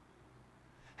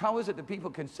 How is it that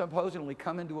people can supposedly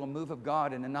come into a move of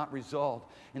God and not result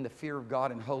in the fear of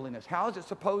God and holiness? How is it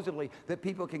supposedly that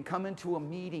people can come into a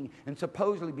meeting and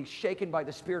supposedly be shaken by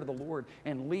the Spirit of the Lord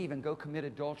and leave and go commit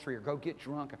adultery or go get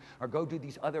drunk or go do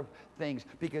these other things?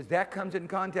 Because that comes in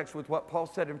context with what Paul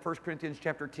said in 1 Corinthians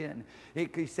chapter 10.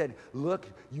 He said, look,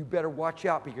 you better watch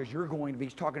out because you're going to be,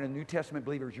 he's talking to New Testament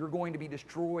believers, you're going to be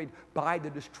destroyed by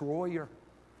the destroyer.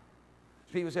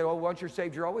 People say, oh, once you're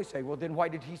saved, you're always saved. Well, then why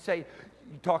did he say,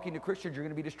 talking to Christians, you're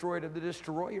going to be destroyed of the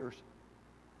destroyers?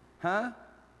 Huh?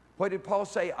 What did Paul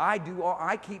say?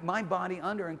 I keep my body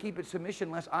under and keep it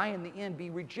submission, lest I in the end be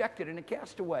rejected and a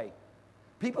castaway.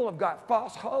 People have got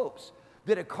false hopes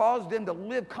that have caused them to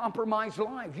live compromised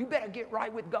lives. You better get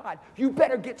right with God. You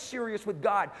better get serious with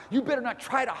God. You better not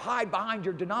try to hide behind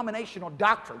your denominational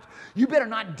doctrines. You better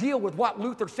not deal with what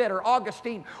Luther said or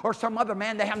Augustine or some other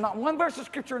man. They have not one verse of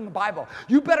scripture in the Bible.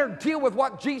 You better deal with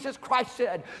what Jesus Christ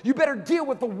said. You better deal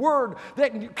with the word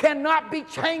that cannot be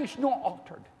changed nor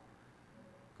altered.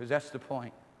 Because that's the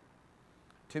point.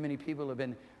 Too many people have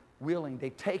been willing.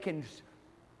 They've taken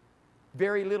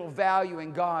very little value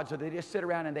in God, so they just sit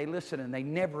around and they listen and they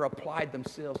never applied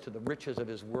themselves to the riches of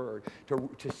His Word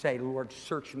to say, Lord,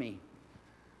 search me,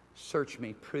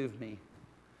 prove me,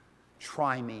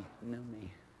 try me, know me.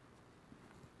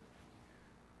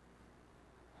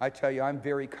 I tell you, I'm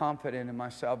very confident in my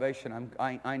salvation.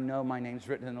 I know my name's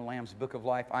written in the Lamb's Book of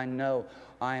Life. I know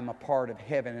I am a part of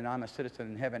heaven and I'm a citizen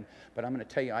in heaven. But I'm going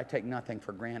to tell you, I take nothing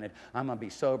for granted. I'm going to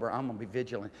be sober. I'm going to be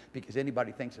vigilant. Because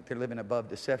anybody thinks that they're living above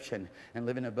deception and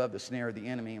living above the snare of the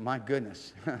enemy, my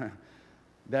goodness,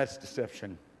 that's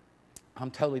deception. I'm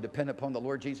totally dependent upon the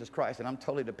Lord Jesus Christ, and I'm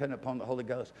totally dependent upon the Holy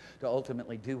Ghost to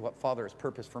ultimately do what Father has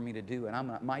purposed for me to do.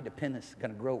 And my dependence is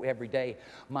going to grow every day.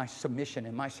 My submission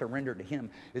and my surrender to Him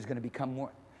is going to become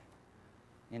more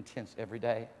intense every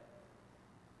day.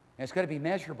 And it's going to be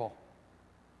measurable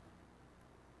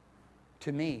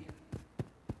to me.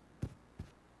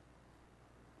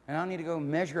 And I don't need to go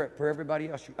measure it for everybody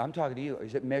else. I'm talking to you.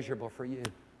 Is it measurable for you?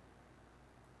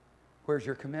 Where's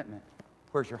your commitment?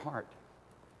 Where's your heart?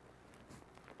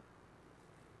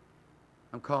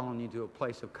 I'm calling you to a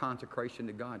place of consecration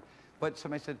to God. But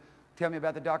somebody said, tell me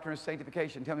about the doctrine of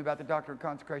sanctification. Tell me about the doctrine of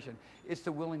consecration. It's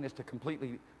the willingness to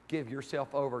completely give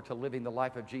yourself over to living the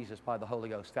life of Jesus by the Holy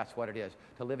Ghost. That's what it is.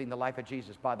 To living the life of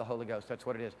Jesus by the Holy Ghost. That's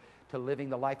what it is. To living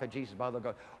the life of Jesus by the Holy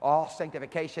Ghost. All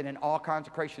sanctification and all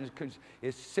consecration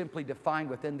is simply defined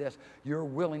within this. Your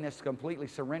willingness to completely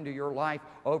surrender your life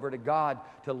over to God,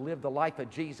 to live the life of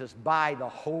Jesus by the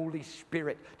Holy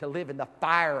Spirit, to live in the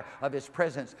fire of His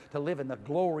presence, to live in the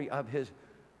glory of His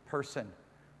person.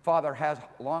 Father has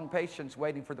long patience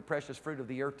waiting for the precious fruit of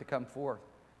the earth to come forth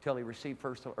till He receive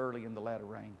first till early in the latter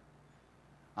rain.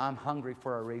 I'm hungry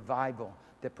for a revival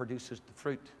that produces the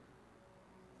fruit.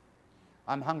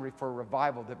 I'm hungry for a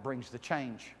revival that brings the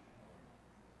change.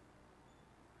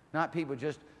 Not people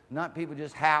just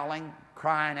howling,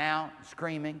 crying out,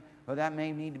 screaming. Well, that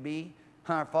may need to be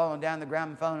falling down the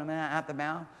ground and foaming out the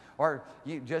mouth, or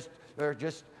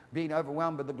just being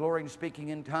overwhelmed by the glory and speaking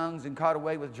in tongues and caught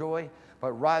away with joy,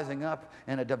 but rising up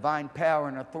in a divine power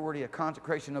and authority, a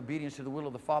consecration, obedience to the will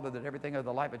of the Father, that everything of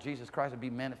the life of Jesus Christ would be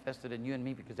manifested in you and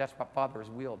me, because that's what Father has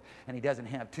willed. And He doesn't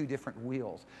have two different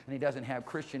wills. And He doesn't have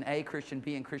Christian A, Christian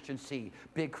B, and Christian C.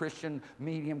 Big Christian,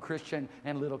 medium Christian,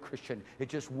 and little Christian.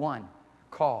 It's just one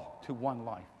call to one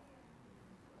life.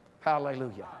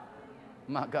 Hallelujah.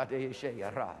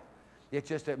 It's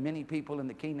just that many people in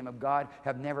the kingdom of God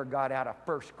have never got out of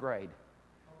first grade.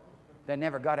 They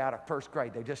never got out of first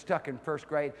grade. They just stuck in first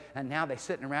grade, and now they're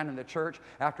sitting around in the church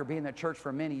after being in the church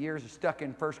for many years, stuck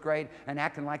in first grade and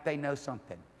acting like they know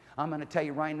something. I'm going to tell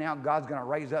you right now, God's going to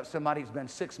raise up somebody who's been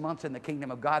 6 months in the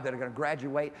kingdom of God that are going to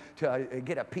graduate to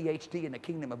get a PhD in the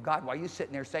kingdom of God. While you're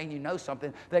sitting there saying you know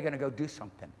something, they're going to go do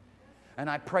something. And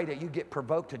I pray that you get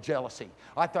provoked to jealousy.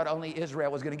 I thought only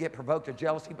Israel was going to get provoked to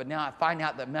jealousy, but now I find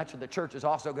out that much of the church is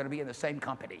also going to be in the same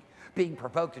company, being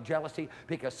provoked to jealousy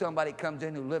because somebody comes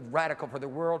in who lived radical for the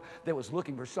world, that was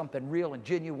looking for something real and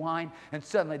genuine, and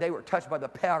suddenly they were touched by the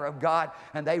power of God,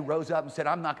 and they rose up and said,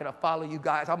 I'm not going to follow you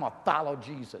guys, I'm going to follow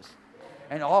Jesus.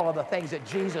 And all of the things that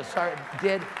Jesus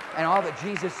did and all that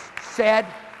Jesus said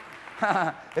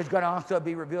is going to also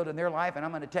be revealed in their life, and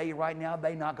I'm going to tell you right now,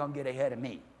 they're not going to get ahead of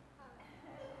me.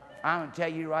 I'm going to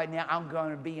tell you right now, I'm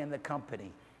going to be in the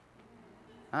company.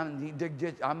 I'm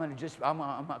going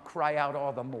to cry out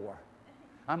all the more.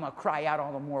 I'm going to cry out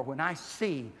all the more when I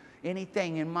see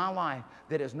anything in my life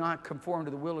that is not conformed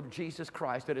to the will of Jesus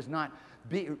Christ, that is not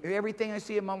everything I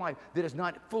see in my life that is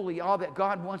not fully all that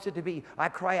God wants it to be. I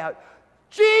cry out,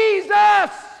 Jesus,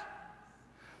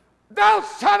 thou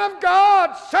Son of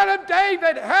God, Son of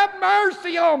David, have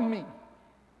mercy on me.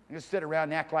 I just sit around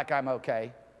and act like I'm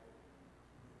okay.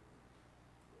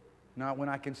 Not when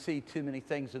I can see too many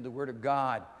things in the Word of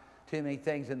God, too many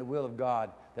things in the will of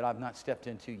God that I've not stepped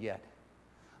into yet.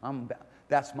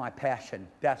 That's my passion.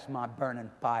 That's my burning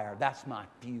fire. That's my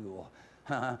fuel.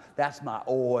 That's my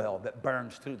oil that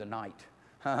burns through the night.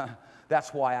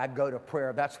 That's why I go to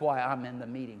prayer. That's why I'm in the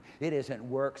meeting. It isn't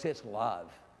works, it's love.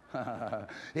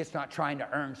 It's not trying to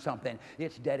earn something.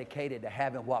 It's dedicated to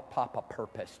having what Papa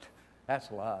purposed. That's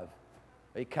love.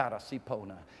 It's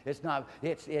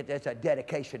a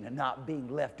dedication to not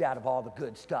being left out of all the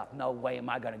good stuff. No way am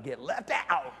I going to get left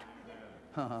out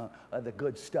of the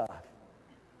good stuff.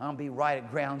 I'll be right at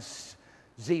ground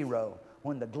zero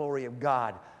when the glory of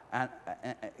God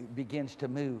begins to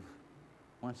move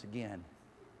once again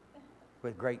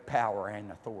with great power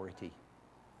and authority.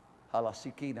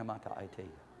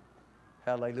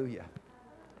 Hallelujah.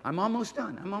 I'm almost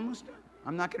done.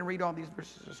 I'm not going to read all these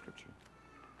verses of Scripture.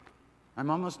 I'm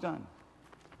almost done.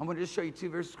 I'm going to just show you two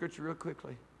verses of Scripture real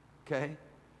quickly. Okay?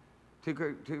 Two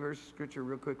verses of Scripture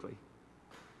real quickly.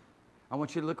 I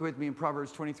want you to look with me in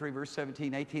Proverbs 23, verse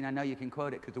 17, 18. I know you can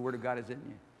quote it because the Word of God is in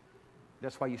you.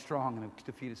 That's why you're strong and have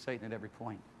defeated Satan at every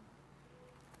point.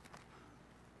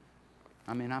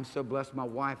 I mean, I'm so blessed. My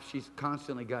wife, she's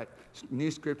constantly got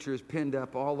new scriptures pinned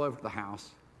up all over the house.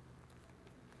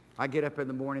 I get up in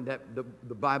the morning,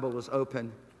 the Bible is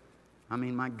open. I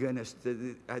mean, my goodness,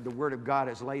 the Word of God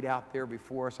is laid out there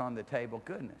before us on the table.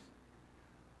 Goodness.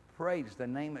 Praise the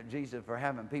name of Jesus for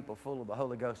having people full of the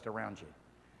Holy Ghost around you.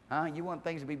 You want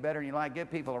things to be better in your life,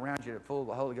 get people around you that are full of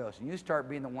the Holy Ghost. And you start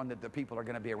being the one that the people are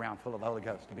going to be around full of the Holy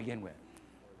Ghost to begin with.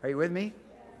 Are you with me?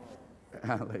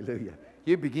 Hallelujah.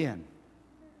 You begin.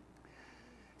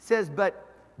 It says, but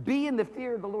be in the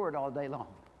fear of the Lord all day long.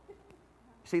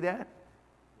 See that?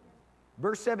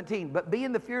 Verse 17, but be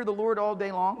in the fear of the Lord all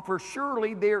day long, for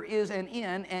surely there is an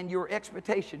end, and your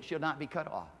expectation shall not be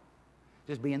cut off.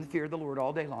 Just be in the fear of the Lord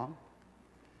all day long.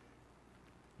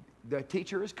 The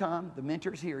teacher has come, the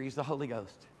mentor is here, he's the Holy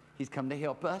Ghost. He's come to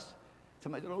help us.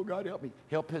 Somebody said, oh, God, help me.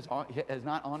 Help is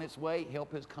not on its way,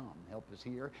 help has come. Help is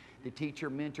here. The teacher,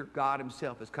 mentor, God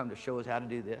himself has come to show us how to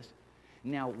do this.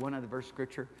 Now, one other verse of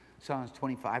Scripture, Psalms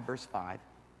 25, verse 5.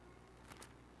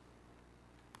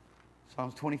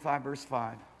 Psalms 25, verse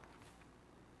 5.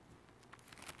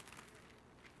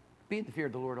 Be in the fear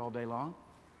of the Lord all day long.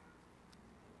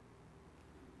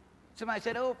 Somebody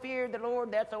said, oh, fear of the Lord,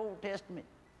 that's Old Testament.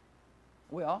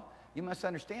 Well, you must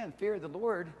understand, fear of the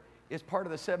Lord is part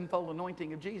of the sevenfold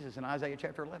anointing of Jesus in Isaiah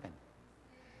chapter 11.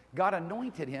 God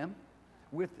anointed him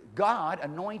God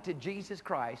anointed Jesus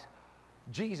Christ,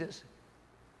 Jesus,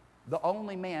 the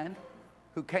only man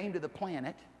who came to the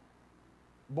planet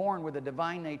born with a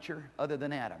divine nature other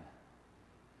than Adam.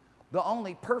 The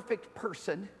only perfect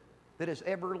person that has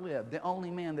ever lived, the only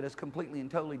man that has completely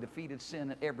and totally defeated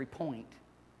sin at every point,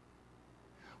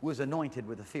 was anointed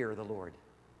with the fear of the Lord.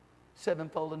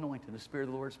 Sevenfold anointing, the Spirit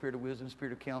of the Lord, Spirit of wisdom,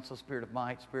 Spirit of counsel, Spirit of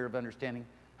might, Spirit of understanding.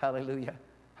 Hallelujah.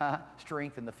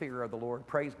 Strength and the fear of the Lord.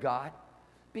 Praise God.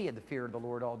 Be in the fear of the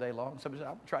Lord all day long. Somebody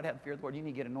said, I'm trying to have the fear of the Lord. You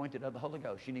need to get anointed of the Holy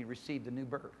Ghost. You need to receive the new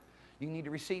birth. You need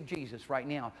to receive Jesus right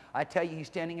now. I tell you, he's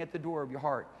standing at the door of your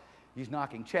heart. He's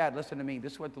knocking. Chad, listen to me.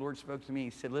 This is what the Lord spoke to me. He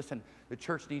said, listen, the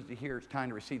church needs to hear it's time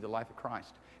to receive the life of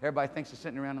Christ. Everybody thinks it's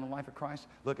sitting around in the life of Christ.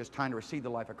 Look, it's time to receive the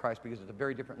life of Christ because it's a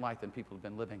very different life than people have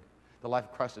been living. The life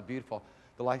of Christ is beautiful.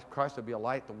 The life of Christ will be a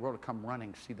light. The world will come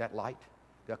running. See that light?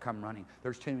 they'll come running.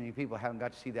 There's too many people who haven't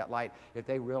got to see that light. If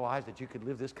they realized that you could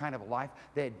live this kind of a life,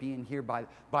 they'd be in here by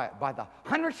the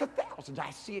hundreds of thousands. I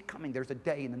see it coming. There's a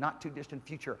day in the not too distant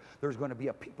future, there's going to be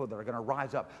a people that are going to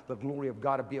rise up. The glory of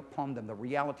God will be upon them, the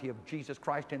reality of Jesus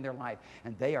Christ in their life,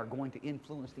 and they are going to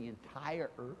influence the entire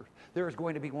earth. There is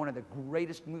going to be one of the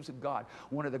greatest moves of God,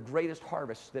 one of the greatest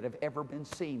harvests that have ever been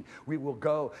seen. We will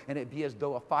go, and it'd be as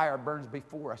though a fire burns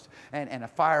before us and a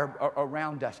fire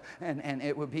around us, and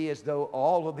it would be as though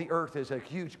all of the earth is a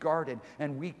huge garden,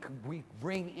 and we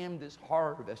bring in this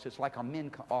harvest. It's like a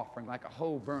min offering, like a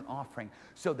whole burnt offering,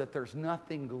 so that there's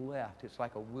nothing left. It's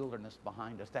like a wilderness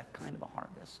behind us, that kind of a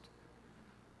harvest.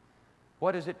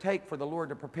 What does it take for the Lord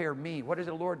to prepare me? What does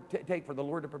it take for the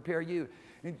Lord to prepare you?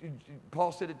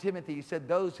 Paul said to Timothy, he said,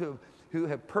 those who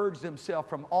have purged themselves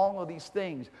from all of these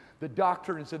things, the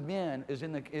doctrines of men is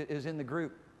in the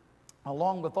group,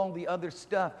 along with all the other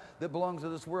stuff that belongs to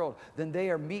this world, then they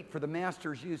are meet for the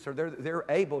master's use, or they're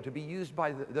able to be used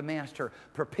by the master,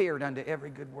 prepared unto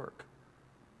every good work.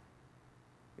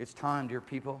 It's time, dear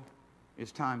people.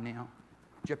 It's time now.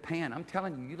 Japan, I'm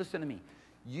telling you, you listen to me.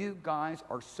 You guys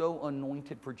are so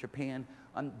anointed for Japan.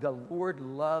 The Lord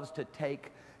loves to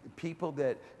take people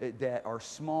that are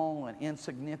small and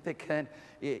insignificant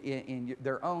in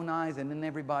their own eyes and in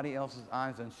everybody else's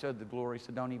eyes, and show the glory.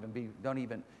 So don't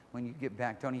even when you get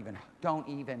back, don't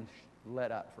even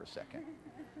let up for a second.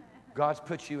 God's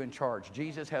put you in charge.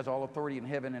 Jesus has all authority in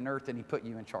heaven and earth, and He put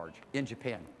you in charge in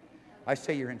Japan. I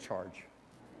say you're in charge.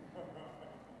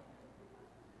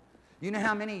 You know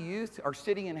how many youth are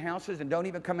sitting in houses and don't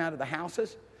even come out of the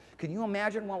houses? Can you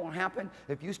imagine what will happen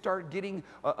if you start getting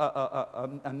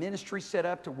a ministry set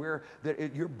up to where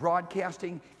you're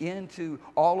broadcasting into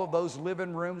all of those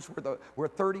living rooms where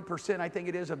 30%, I think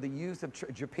it is, of the youth of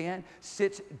Japan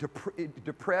sits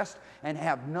depressed and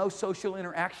have no social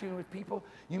interaction with people?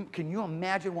 Can you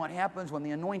imagine what happens when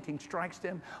the anointing strikes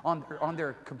them on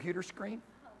their computer screen?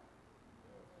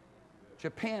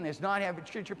 Japan's not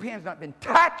been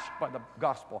touched by the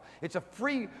gospel. It's a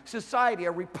free society,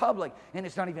 a republic, and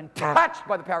it's not even touched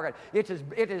by the power of God.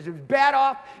 It is as bad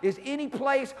off as any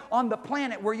place on the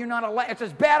planet where you're not allowed. It's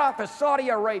as bad off as Saudi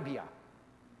Arabia.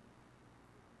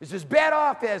 It's as bad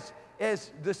off as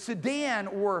the Sudan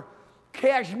or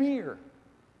Kashmir. It's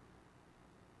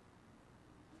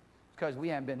because we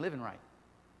haven't been living right.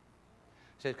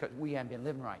 It says because we haven't been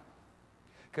living right.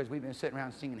 Because we've been sitting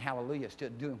around singing hallelujah, still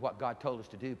doing what God told us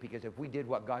to do. Because if we did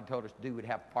what God told us to do, we'd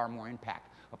have far more impact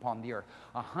upon the earth.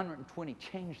 120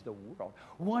 changed the world.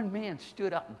 One man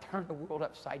stood up and turned the world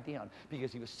upside down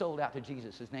because he was sold out to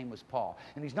Jesus. His name was Paul.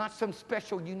 And he's not some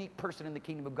special, unique person in the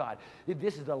kingdom of God.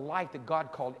 This is the life that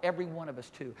God called every one of us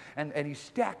to. And he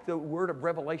stacked the word of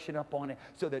revelation up on it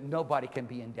so that nobody can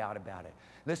be in doubt about it.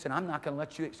 Listen, I'm not going to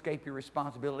let you escape your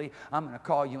responsibility. I'm going to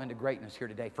call you into greatness here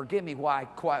today. Forgive me why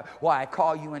I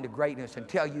call you into greatness and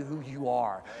tell you who you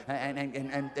are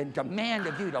and demand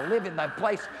of you to live in the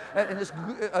place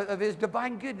of His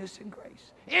divine goodness and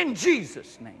grace. In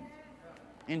Jesus' name.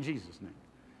 In Jesus' name.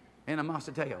 In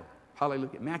Amasateo.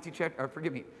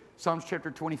 Hallelujah. Psalms chapter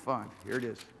 25. Here it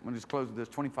is. I'm going to just close with this.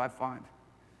 25:5.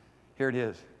 Here it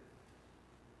is.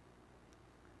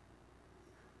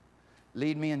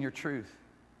 Lead me in your truth.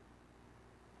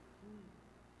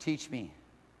 Teach me,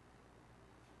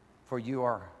 for you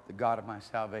are the God of my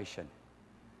salvation.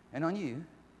 And on you,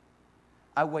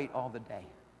 I wait all the day.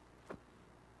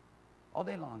 All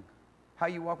day long. How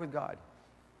you walk with God?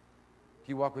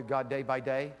 Do you walk with God day by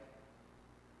day?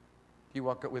 Do you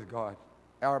walk with God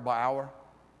hour by hour?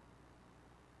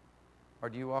 Or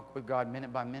do you walk with God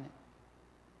minute by minute?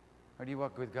 Or do you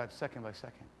walk with God second by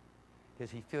second?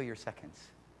 Does He fill your seconds?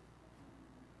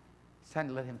 It's time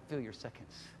to let Him fill your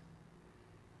seconds.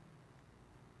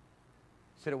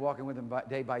 Instead of walking with Him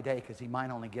day by day, because He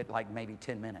might only get like maybe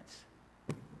 10 minutes.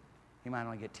 He might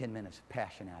only get 10 minutes of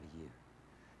passion out of you.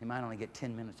 He might only get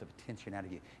 10 minutes of attention out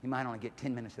of you. He might only get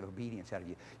 10 minutes of obedience out of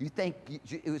you. You think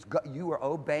you were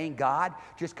obeying God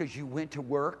just because you went to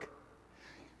work?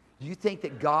 Do you think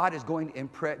that God is going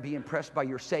to be impressed by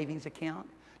your savings account?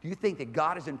 Do you think that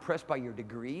God is impressed by your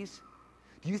degrees?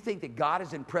 Do you think that God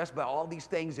is impressed by all these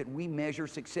things that we measure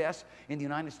success in the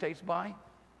United States by?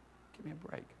 Give me a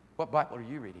break. What Bible are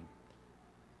you reading?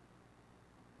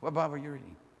 What Bible are you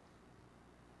reading?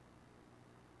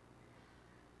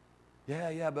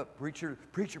 Yeah, but preacher,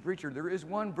 there is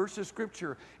one verse of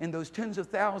Scripture in those tens of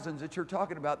thousands that you're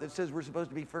talking about that says we're supposed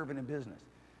to be fervent in business.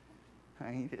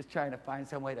 You're just trying to find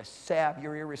some way to salve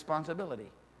your irresponsibility.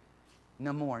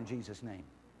 No more in Jesus' name.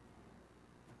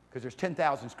 Because there's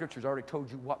 10,000 Scriptures already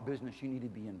told you what business you need to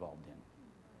be involved in.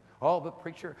 Oh, but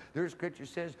preacher, there's scripture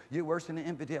says you're worse than an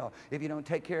infidel if you don't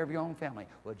take care of your own family.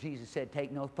 Well, Jesus said,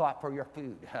 take no thought for your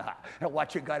food and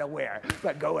what you got to wear,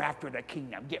 but go after the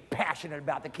kingdom. Get passionate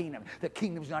about the kingdom. The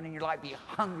kingdom's not in your life. Be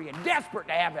hungry and desperate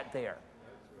to have it there.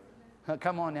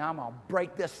 Come on now, I'm going to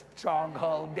break this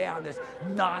stronghold down, this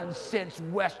nonsense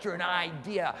Western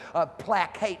idea of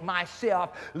placate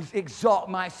myself, exalt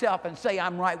myself, and say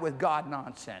I'm right with God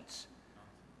nonsense.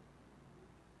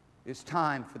 It's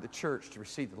time for the church to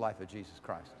receive the life of Jesus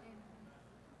Christ.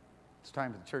 It's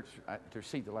time for the church to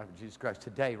receive the life of Jesus Christ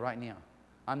today, right now.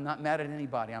 I'm not mad at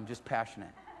anybody. I'm just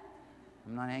passionate.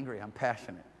 I'm not angry. I'm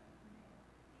passionate.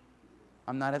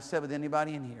 I'm not upset with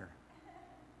anybody in here.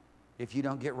 If you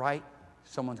don't get right,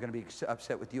 someone's going to be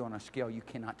upset with you on a scale you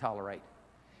cannot tolerate.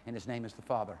 And his name is the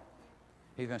Father.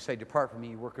 He's going to say, depart from me,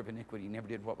 you worker of iniquity. You never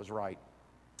did what was right.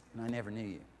 And I never knew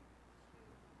you.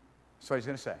 That's what he's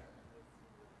going to say.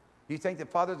 You think the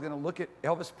Father's going to look at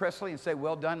Elvis Presley and say,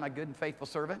 well done, my good and faithful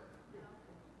servant?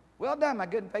 Well done, my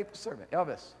good and faithful servant.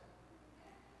 Elvis.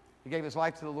 He gave his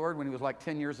life to the Lord when he was like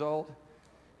 10 years old.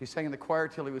 He sang in the choir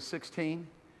till he was 16.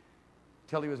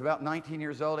 Till he was about 19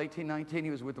 years old, 18, 19, he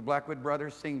was with the Blackwood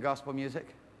Brothers singing gospel music.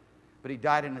 But he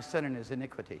died in his sin and his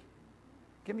iniquity.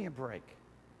 Give me a break.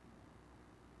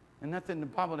 And nothing, the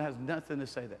Bible has nothing to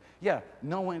say that. Yeah,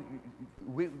 no one,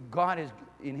 God is,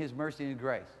 in his mercy and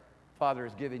grace, Father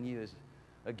has given you as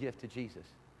a gift to Jesus.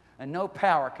 And no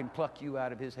power can pluck you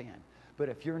out of his hand. But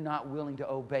if you're not willing to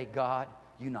obey God,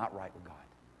 you're not right with God.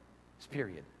 It's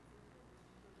period.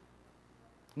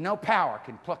 No power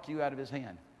can pluck you out of his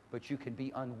hand. But you can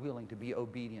be unwilling to be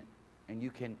obedient. And you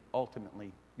can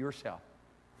ultimately, yourself,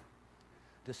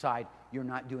 decide you're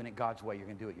not doing it God's way. You're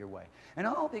going to do it your way. And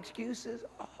all the excuses,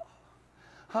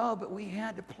 but we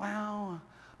had to plow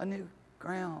a new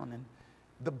ground. And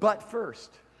the but first.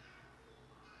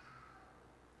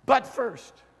 But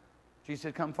first. Jesus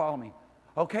said, come follow me.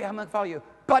 Okay, I'm going to follow you.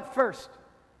 But first.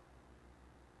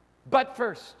 But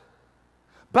first.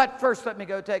 But first, let me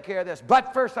go take care of this.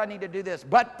 But first, I need to do this.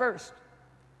 But first.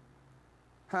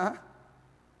 Huh?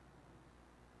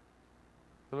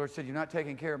 The Lord said, you're not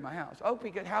taking care of my house. Oh,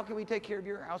 because how can we take care of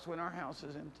your house when our house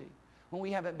is empty? When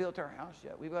we haven't built our house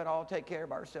yet. We've got to all take care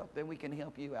of ourselves. Then we can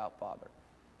help you out, Father.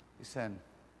 He said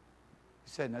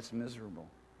that's miserable.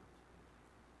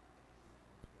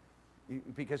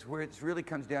 Because where it really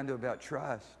comes down to about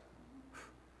trust.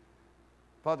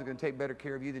 Father's going to take better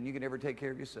care of you than you can ever take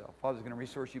care of yourself. Father's going to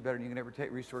resource you better than you can ever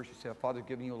resource yourself. Father's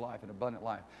giving you a life, an abundant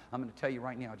life. I'm going to tell you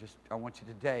right now, I want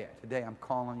you today I'm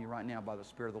calling you right now by the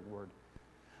Spirit of the Lord.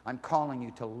 I'm calling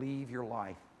you to leave your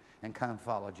life and come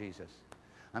follow Jesus.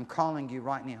 I'm calling you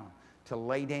right now to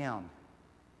lay down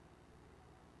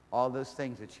all those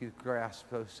things that you grasp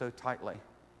so tightly.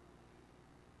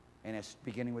 And it's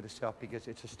beginning with the self, because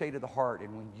it's a state of the heart.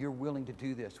 And when you're willing to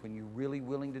do this, when you're really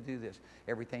willing to do this,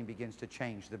 everything begins to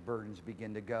change. The burdens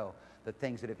begin to go. The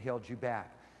things that have held you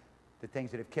back, the things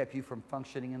that have kept you from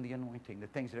functioning in the anointing, the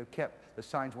things that have kept the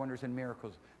signs, wonders, and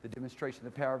miracles, the demonstration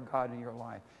of the power of God in your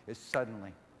life is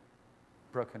suddenly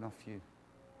broken off you.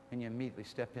 And you immediately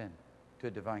step in to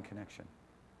a divine connection.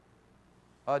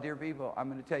 Oh, dear people, I'm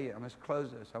going to tell you, I must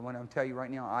close this. I want to tell you right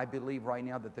now, I believe right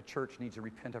now that the church needs to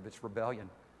repent of its rebellion.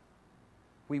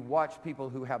 We watch people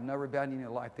who have no rebellion in their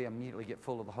life. They immediately get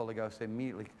full of the Holy Ghost. They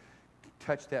immediately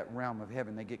touch that realm of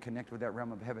heaven. They get connected with that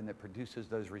realm of heaven that produces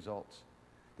those results.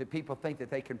 That people think that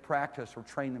they can practice or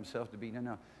train themselves to be.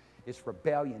 No. It's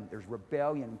rebellion. There's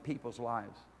rebellion in people's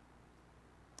lives.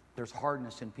 There's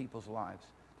hardness in people's lives.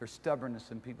 There's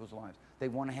stubbornness in people's lives. They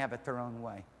want to have it their own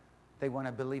way. They want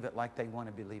to believe it like they want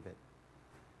to believe it.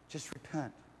 Just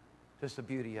repent. That's the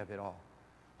beauty of it all.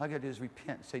 All you got to do is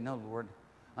repent and say, no, Lord,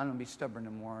 I don't be stubborn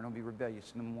no more. I don't be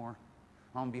rebellious no more.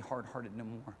 I don't be hard-hearted no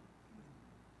more.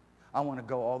 I want to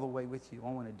go all the way with you.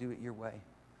 I want to do it your way.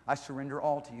 I surrender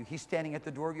all to you. He's standing at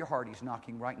the door of your heart. He's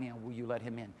knocking right now. Will you let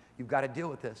him in? You've got to deal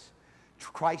with this.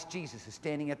 Christ Jesus is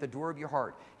standing at the door of your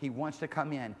heart. He wants to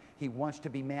come in. He wants to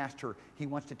be master. He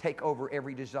wants to take over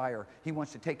every desire. He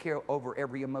wants to take over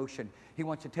every emotion. He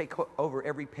wants to take over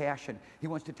every passion. He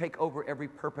wants to take over every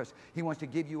purpose. He wants to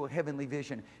give you a heavenly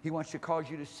vision. He wants to cause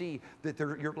you to see that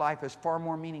your life is far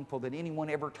more meaningful than anyone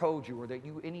ever told you, or that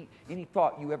any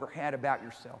thought you ever had about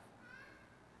yourself.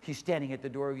 He's standing at the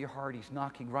door of your heart. He's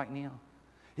knocking right now.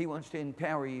 He wants to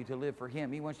empower you to live for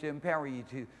him. He wants to empower you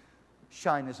to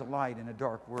shine as a light in a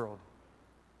dark world.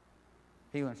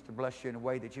 He wants to bless you in a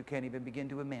way that you can't even begin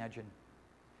to imagine.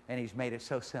 And he's made it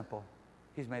so simple.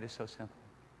 He's made it so simple.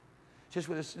 Just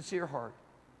with a sincere heart.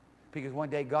 Because one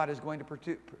day God is going to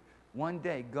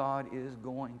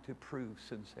prove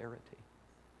sincerity.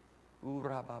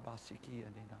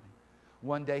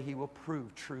 One day He will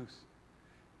prove truth.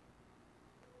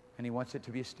 And He wants it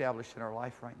to be established in our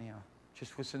life right now.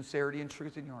 Just with sincerity and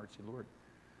truth in your heart. Say, Lord,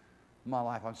 my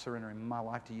life, I'm surrendering my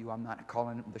life to You. I'm not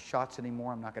calling the shots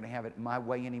anymore. I'm not going to have it my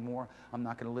way anymore. I'm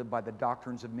not going to live by the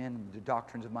doctrines of men, the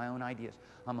doctrines of my own ideas.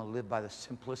 I'm going to live by the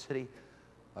simplicity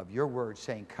of Your word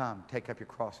saying, come, take up your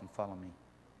cross and follow me.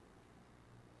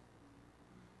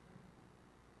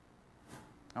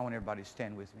 I want everybody to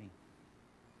stand with me.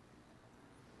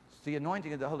 The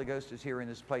anointing of the Holy Ghost is here in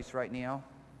this place right now.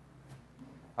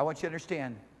 I want you to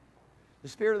understand, the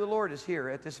Spirit of the Lord is here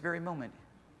at this very moment,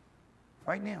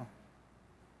 right now.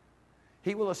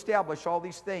 He will establish all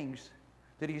these things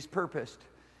that He's purposed.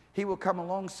 He will come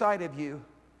alongside of you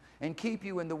and keep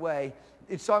you in the way.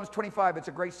 In Psalms 25, it's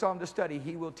a great psalm to study.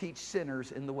 He will teach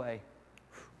sinners in the way.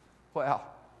 Wow.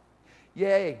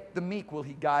 Yea, the meek will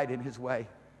He guide in His way.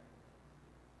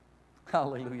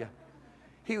 Hallelujah.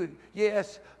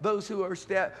 Yes, those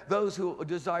who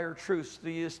desire truth,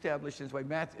 He established His way.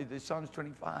 Psalms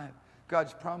 25,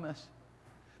 God's promise.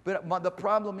 But the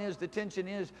problem is, the tension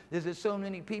is that so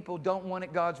many people don't want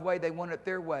it God's way. They want it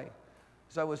their way.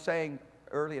 As I was saying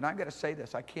earlier, and I've got to say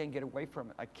this, I can't get away from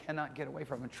it. I cannot get away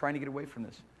from it. I'm trying to get away from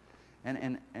this.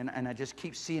 And I just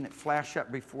keep seeing it flash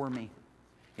up before me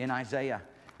in Isaiah.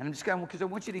 And I'm just going, because I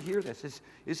want you to hear this.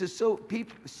 This is so,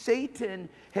 Satan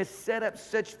has set up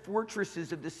such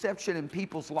fortresses of deception in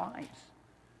people's lives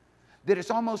that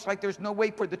it's almost like there's no way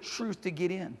for the truth to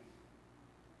get in.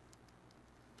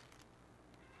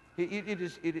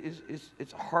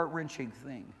 It's a heart-wrenching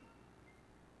thing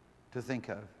to think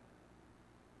of.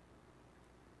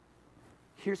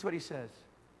 Here's what He says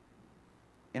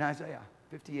in Isaiah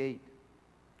 58.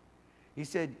 He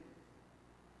said,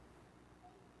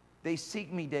 they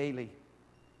seek Me daily.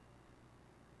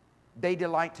 They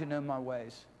delight to know My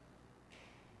ways.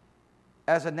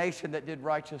 As a nation that did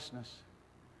righteousness,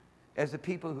 as a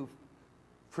people who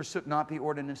forsook not the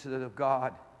ordinances of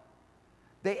God,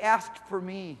 they asked for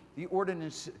Me, the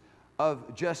ordinance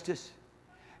of justice,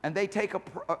 and they take a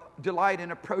delight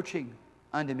in approaching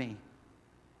unto Me.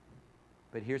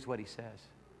 But here's what He says.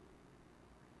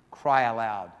 Cry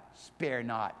aloud, spare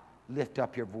not, lift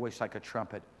up your voice like a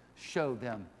trumpet. Show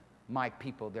them, My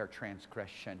people, their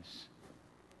transgressions.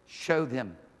 Show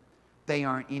them they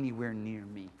aren't anywhere near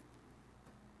Me.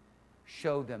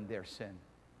 Show them their sin.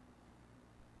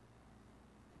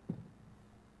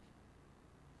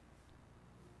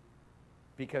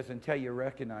 Because until you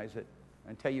recognize it,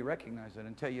 until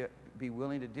you be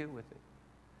willing to deal with it.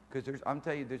 Because I'm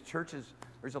telling you,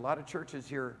 there's a lot of churches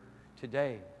here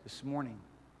today, this morning.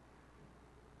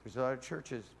 There's a lot of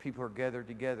churches, people are gathered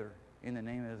together in the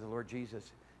name of the Lord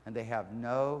Jesus, and they have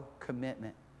no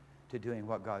commitment to doing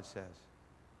what God says.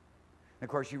 And of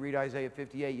course, you read Isaiah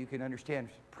 58, you can understand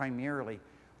primarily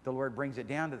the Lord brings it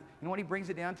down to, you know what He brings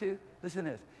it down to? Listen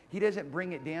to this. He doesn't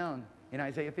bring it down in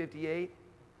Isaiah 58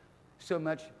 so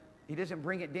much, He doesn't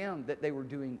bring it down that they were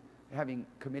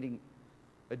committing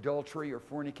adultery or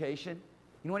fornication.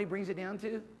 You know what He brings it down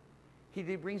to? He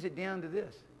brings it down to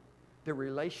this. Their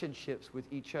relationships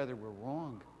with each other were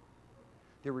wrong.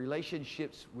 Their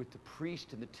relationships with the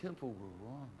priest and the temple were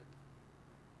wrong.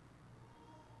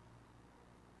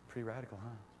 Pretty radical, huh?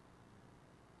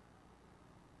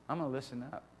 I'm going to listen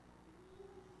up.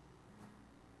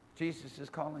 Jesus is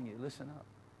calling you. Listen up.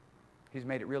 He's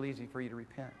made it real easy for you to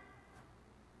repent.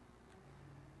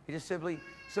 He just simply,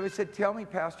 somebody said, tell me,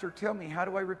 Pastor, tell me, how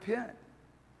do I repent?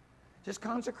 Just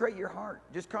consecrate your heart.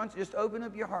 Just open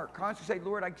up your heart. Say,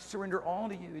 Lord, I surrender all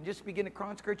to You. And just begin to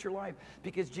consecrate your life.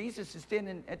 Because Jesus is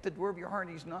standing at the door of your heart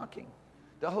and He's knocking.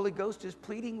 The Holy Ghost is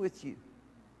pleading with you.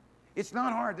 It's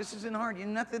not hard. This isn't hard. There's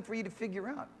nothing for you to figure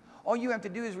out. All you have to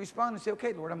do is respond and say,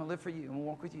 okay, Lord, I'm going to live for You. I'm going to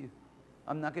walk with You.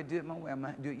 I'm not going to do it my way. I'm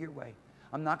going to do it Your way.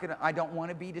 I don't want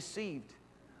to be deceived.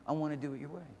 I want to do it Your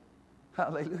way.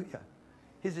 Hallelujah.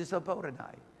 His is a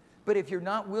night. But if you're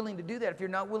not willing to do that, if you're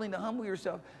not willing to humble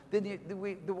yourself, then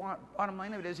the bottom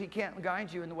line of it is He can't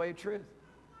guide you in the way of truth.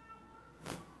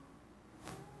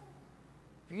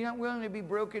 If you're not willing to be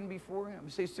broken before Him,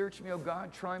 say, search me, O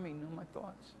God, try me, know my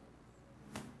thoughts.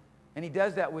 And He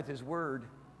does that with His word.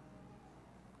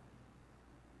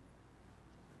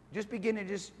 Just begin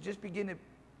to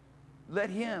let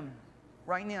Him,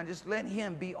 right now, just let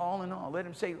Him be all in all. Let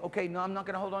Him say, okay, no, I'm not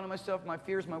going to hold on to myself, my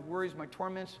fears, my worries, my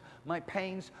torments, my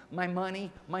pains, my money,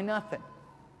 my nothing.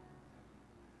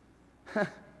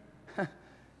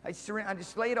 I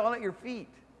just lay it all at Your feet.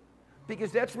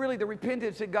 Because that's really the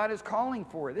repentance that God is calling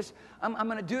for. I'm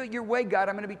going to do it Your way, God.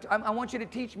 I want You to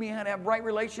teach me how to have right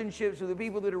relationships with the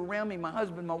people that are around me, my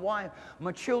husband, my wife,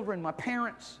 my children, my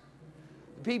parents,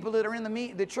 people that are in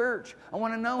the church. I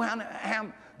want to know how to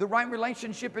have the right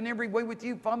relationship in every way with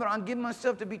you. Father, I'm giving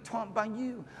myself to be taught by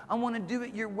you. I want to do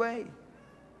it your way.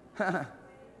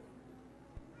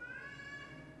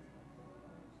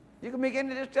 You can begin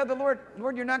to just tell the Lord,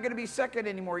 Lord, you're not going to be second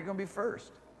anymore. You're going to be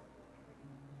first.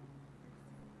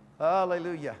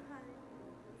 Hallelujah.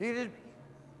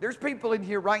 There's people in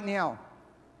here right now.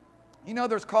 You know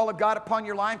there's call of God upon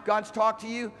your life. God's talked to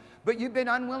you, but you've been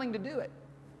unwilling to do it.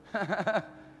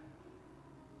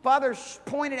 Father's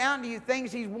pointed out to you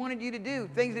things He's wanted you to do,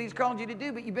 things that He's called you to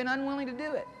do, but you've been unwilling to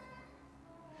do it.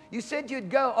 You said you'd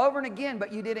go over and again,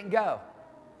 but you didn't go.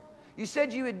 You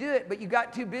said you would do it, but you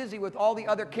got too busy with all the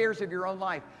other cares of your own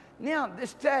life. Now,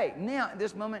 this day, now, at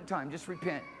this moment in time, just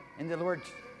repent, and the Lord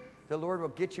will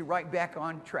get you right back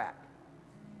on track.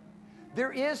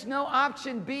 There is no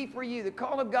option B for you. The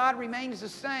call of God remains the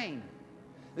same.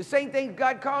 The same thing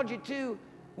God called you to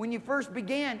when you first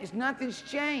began is nothing's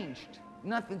changed.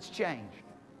 Nothing's changed.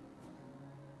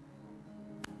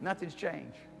 Nothing's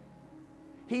changed.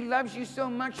 He loves you so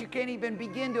much you can't even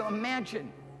begin to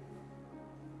imagine.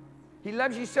 He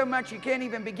loves you so much you can't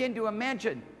even begin to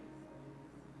imagine.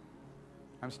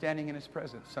 I'm standing in His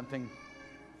presence. Something,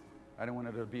 I don't want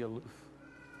it to be aloof.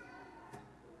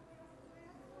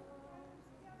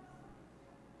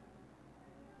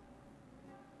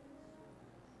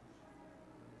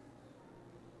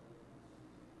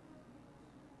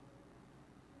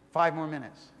 Five more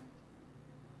minutes.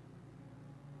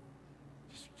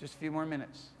 Just a few more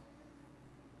minutes.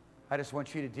 I just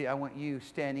want you to I want you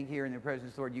standing here in the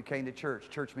presence of the Lord. You came to church.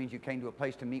 Church means you came to a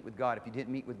place to meet with God. If you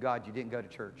didn't meet with God, you didn't go to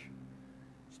church.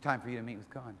 It's time for you to meet with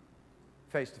God.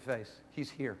 Face to face. He's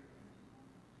here.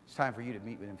 It's time for you to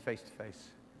meet with Him face to face.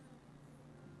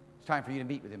 It's time for you to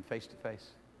meet with Him face to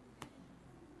face.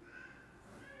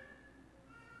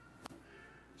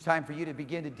 It's time for you to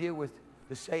begin to deal with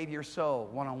the Savior's soul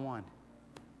one-on-one.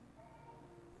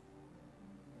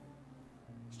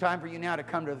 It's time for you now to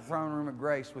come to the throne room of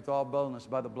grace with all boldness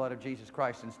by the blood of Jesus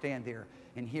Christ and stand there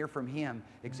and hear from Him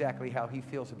exactly how He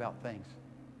feels about things.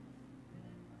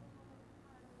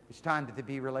 It's time to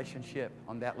be a relationship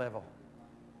on that level.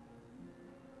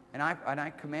 And I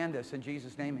command this in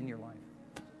Jesus' name in your life.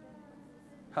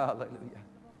 Hallelujah.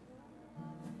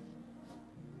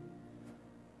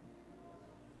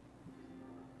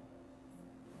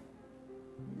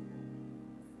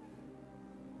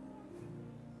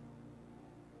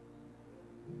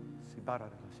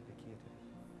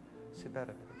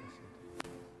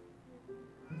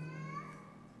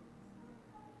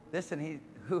 Listen,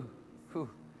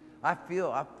 I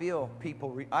feel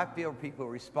people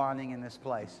responding in this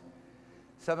place.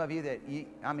 Some of you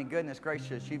that, goodness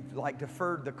gracious, you've like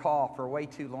deferred the call for way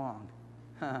too long.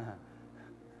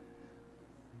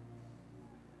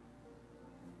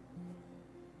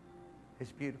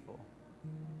 It's beautiful.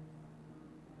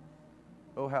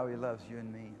 Oh, how He loves you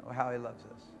and me. Oh, how He loves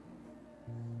us.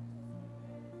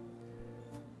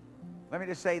 Let me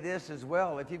just say this as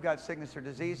well. If you've got sickness or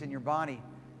disease in your body,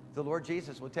 the Lord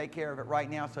Jesus will take care of it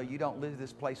right now so you don't leave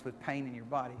this place with pain in your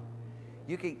body.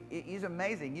 He's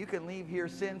amazing. You can leave here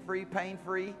sin-free,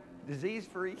 pain-free,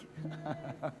 disease-free.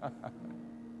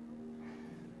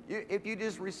 If you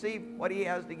just receive what He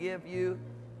has to give you,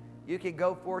 you can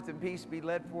go forth in peace, be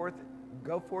led forth.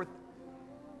 Go forth,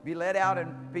 be led out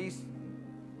in peace.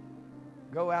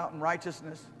 Go out in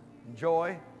righteousness and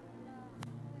joy.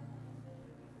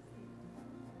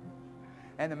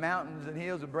 And the mountains and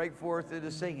hills will break forth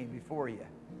into singing before you.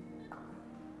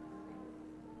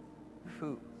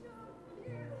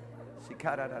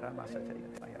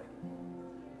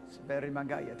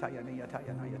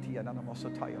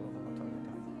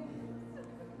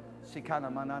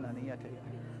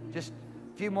 Just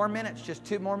a few more minutes, just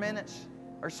 2 more minutes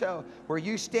or so, where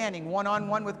you standing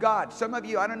one-on-one with God. Some of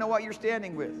you, I don't know what you're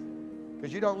standing with,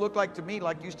 because you don't look like to me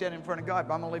like you stand in front of God,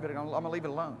 but I'm going to leave it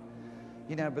alone.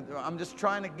 You know, but I'm just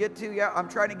trying to get to you. I'm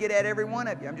trying to get at every one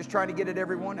of you. I'm just trying to get at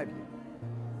every one of you.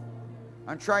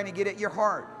 I'm trying to get at your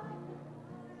heart.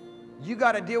 You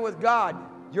got to deal with God.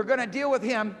 You're going to deal with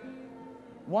Him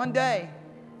one day.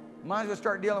 Might as well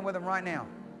start dealing with Him right now.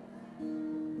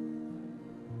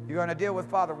 You're going to deal with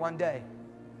Father one day.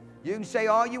 You can say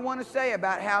all you want to say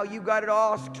about how you got it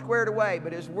all squared away,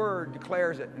 but His Word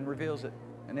declares it and reveals it,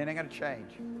 and it ain't going to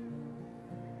change.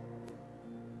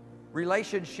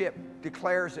 Relationship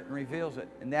declares it and reveals it,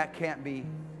 and that can't be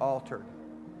altered.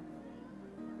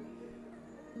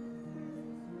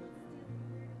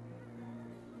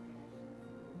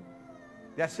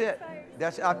 That's it.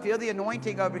 I feel the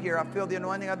anointing over here. I feel the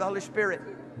anointing of the Holy Spirit.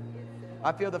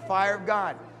 I feel the fire of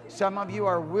God. Some of you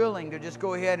are willing to just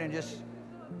go ahead and just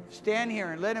Stand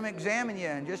here and let Him examine you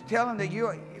and just tell Him that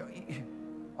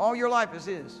all your life is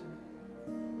His.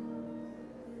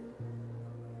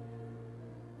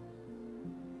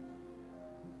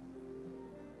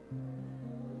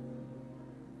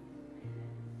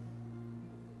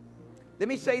 Let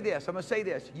me say this. I'm going to say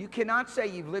this. You cannot say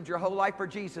you've lived your whole life for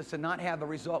Jesus and not have the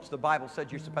results the Bible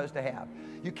said you're supposed to have.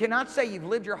 You cannot say you've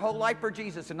lived your whole life for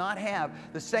Jesus and not have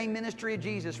the same ministry of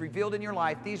Jesus revealed in your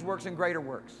life, these works and greater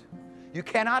works. You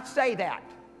cannot say that.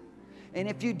 And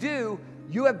if you do,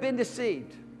 you have been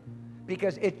deceived,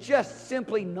 because it's just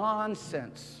simply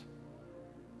nonsense.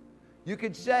 You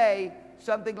could say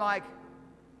something like,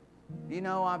 you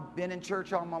know, I've been in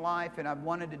church all my life and I've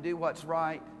wanted to do what's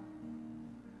right.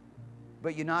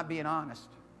 But you're not being honest.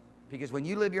 Because when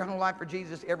you live your whole life for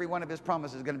Jesus, every one of His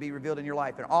promises is going to be revealed in your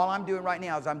life. And all I'm doing right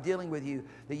now is I'm dealing with you,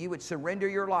 that you would surrender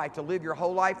your life to live your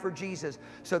whole life for Jesus,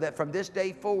 so that from this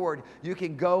day forward, you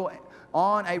can go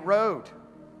on a road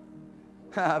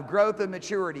of growth and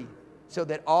maturity, so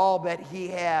that all that He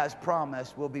has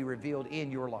promised will be revealed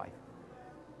in your life.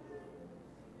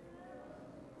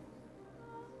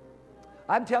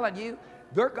 I'm telling you,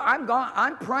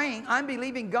 I'm praying, I'm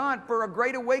believing God for a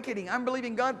great awakening. I'm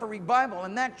believing God for revival,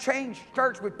 and that changed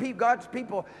church with God's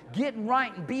people getting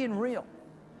right and being real.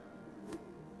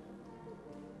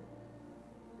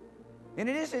 And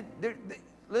it isn't,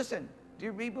 listen,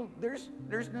 dear people, there's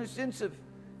no sense of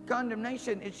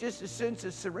condemnation. It's just a sense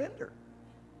of surrender.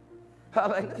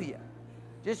 Hallelujah.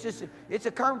 It's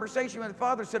a conversation with the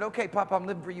Father. Said, okay, Papa, I'm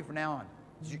living for you from now on.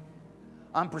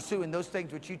 I'm pursuing those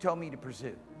things which you told me to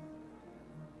pursue.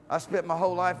 I spent my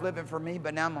whole life living for me,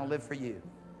 but now I'm going to live for you.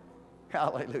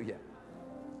 Hallelujah.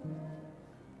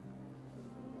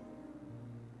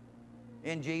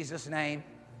 In Jesus' name.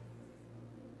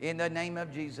 In the name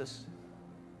of Jesus.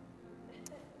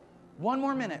 One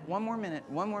more minute.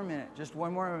 Just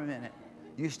one more minute.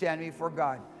 You stand before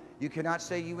God. You cannot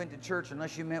say you went to church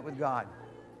unless you met with God.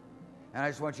 And I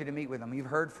just want you to meet with Him. You've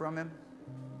heard from Him.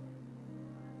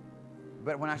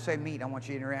 But when I say meet, I want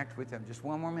you to interact with Him. Just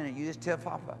one more minute. You just tell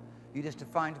Papa. You just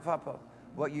define to Papa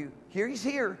what you... He's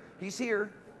here. He's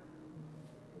here.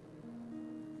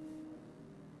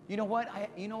 You know what?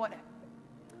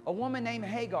 A woman named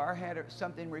Hagar had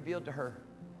something revealed to her.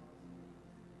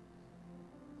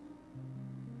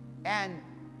 And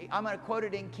I'm going to quote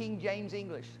it in King James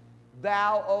English.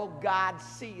 Thou, O God,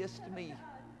 seest me.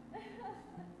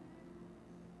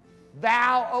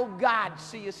 Thou, O God,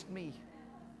 seest me.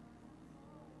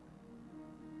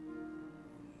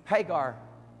 Hagar,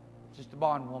 just a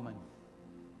bondwoman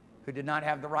who did not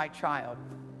have the right child,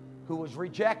 who was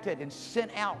rejected and sent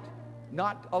out,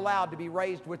 not allowed to be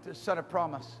raised with the son of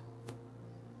promise.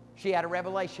 She had a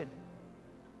revelation.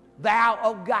 Thou,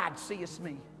 O God, seest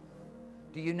me.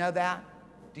 Do you know that?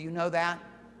 Do you know that?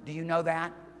 Do you know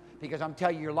that? Because I'm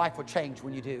telling you, your life will change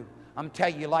when you do. I'm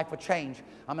telling you, your life will change.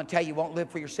 I'm going to tell you, you won't live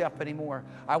for yourself anymore.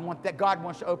 I want that. God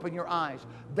wants to open your eyes.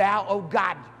 Thou, O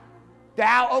God,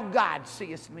 Thou, O God,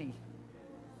 seest me.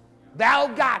 Thou, O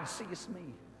God, seest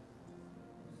me.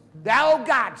 Thou, O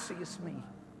God, seest me.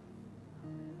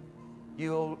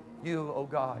 You, O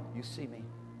God, you see me.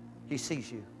 He sees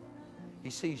you. He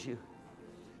sees you.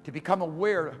 To become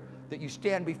aware that you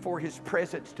stand before His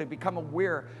presence, to become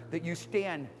aware that you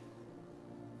stand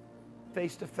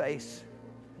face to face,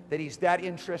 that He's that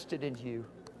interested in you,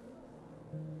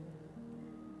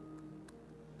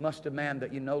 must demand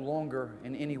that you no longer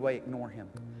in any way ignore Him.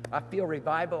 I feel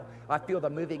revival. I feel the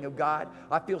moving of God.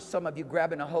 I feel some of you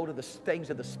grabbing a hold of the things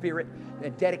of the Spirit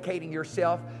and dedicating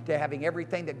yourself to having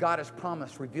everything that God has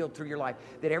promised revealed through your life.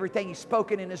 That everything He's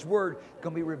spoken in His Word is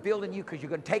going to be revealed in you, because you're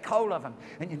going to take hold of Him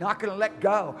and you're not going to let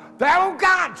go. Thou, O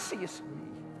God, seest me.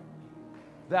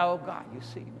 Thou, O God, you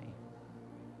see me.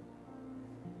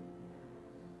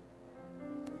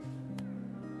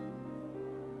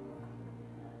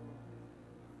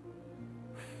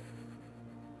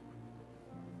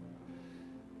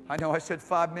 I know I said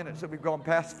 5 minutes, and we've gone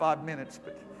past 5 minutes,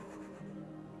 but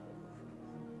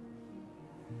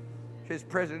His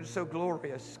presence is so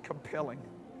glorious, compelling.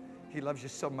 He loves you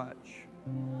so much.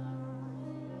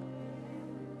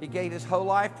 He gave His whole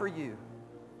life for you.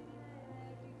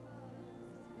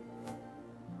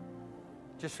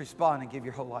 Just respond and give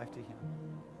your whole life to Him.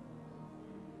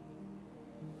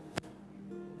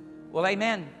 Well,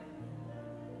 amen.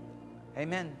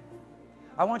 Amen.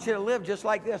 I want you to live just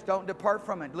like this. Don't depart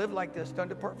from it. Live like this. Don't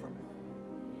depart from it.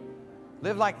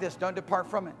 Live like this. Don't depart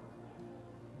from it.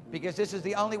 Because this is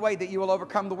the only way that you will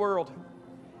overcome the world.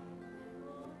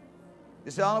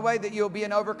 It's the only way that you'll be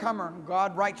an overcomer.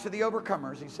 God writes to the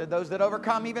overcomers. He said, those that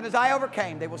overcome, even as I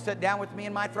overcame, they will sit down with me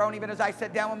in my throne, even as I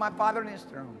sit down with my Father in his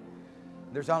throne.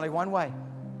 There's only one way,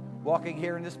 walking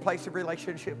here in this place of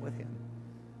relationship with him.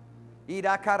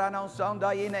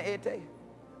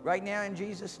 Right now, in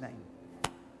Jesus' name,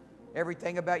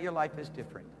 everything about your life is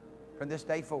different from this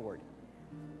day forward.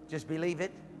 Just believe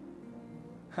it.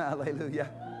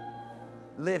 Hallelujah.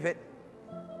 Live it.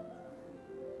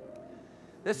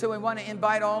 Listen, we want to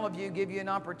invite all of you, give you an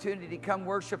opportunity to come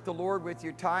worship the Lord with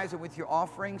your tithes and with your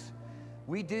offerings.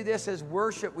 We do this as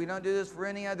worship. We don't do this for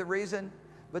any other reason.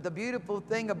 But the beautiful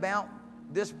thing about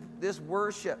this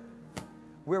worship,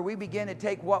 where we begin to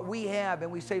take what we have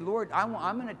and we say, Lord,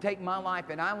 I'm going to take my life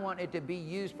and I want it to be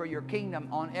used for your kingdom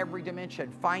on every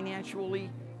dimension, financially,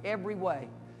 every way.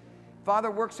 Father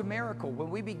works a miracle. When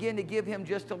we begin to give him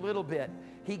just a little bit,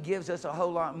 he gives us a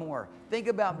whole lot more. Think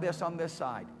about this on this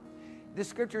side. The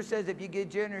scripture says if you give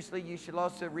generously, you shall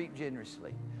also reap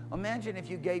generously. Imagine if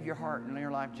you gave your heart and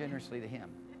your life generously to him.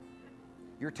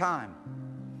 Your time.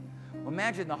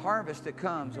 Imagine the harvest that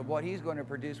comes of what he's going to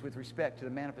produce with respect to the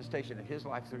manifestation of his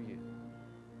life through you.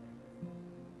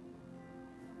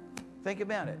 Think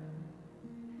about it.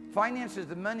 Finances,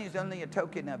 the money is only a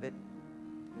token of it,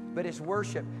 but it's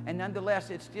worship. And nonetheless,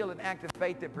 it's still an act of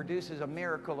faith that produces a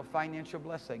miracle of financial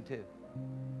blessing too.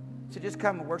 So just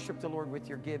come and worship the Lord with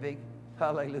your giving.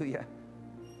 Hallelujah.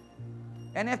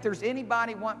 And if there's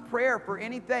anybody want prayer for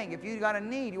anything, if you got a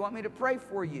need, you want me to pray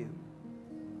for you.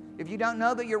 If you don't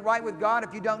know that you're right with God,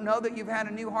 if you don't know that you've had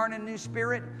a new heart and a new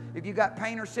spirit, if you got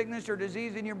pain or sickness or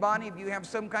disease in your body, if you have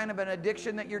some kind of an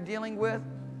addiction that you're dealing with,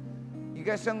 you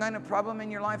got some kind of problem in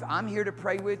your life, I'm here to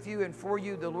pray with you and for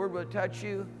you. The Lord will touch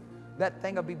you. That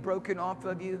thing will be broken off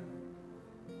of you.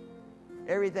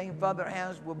 Everything Father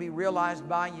has will be realized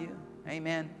by you.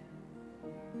 Amen.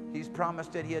 He's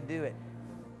promised that he'll do it.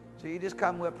 So you just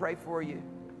come, we'll pray for you.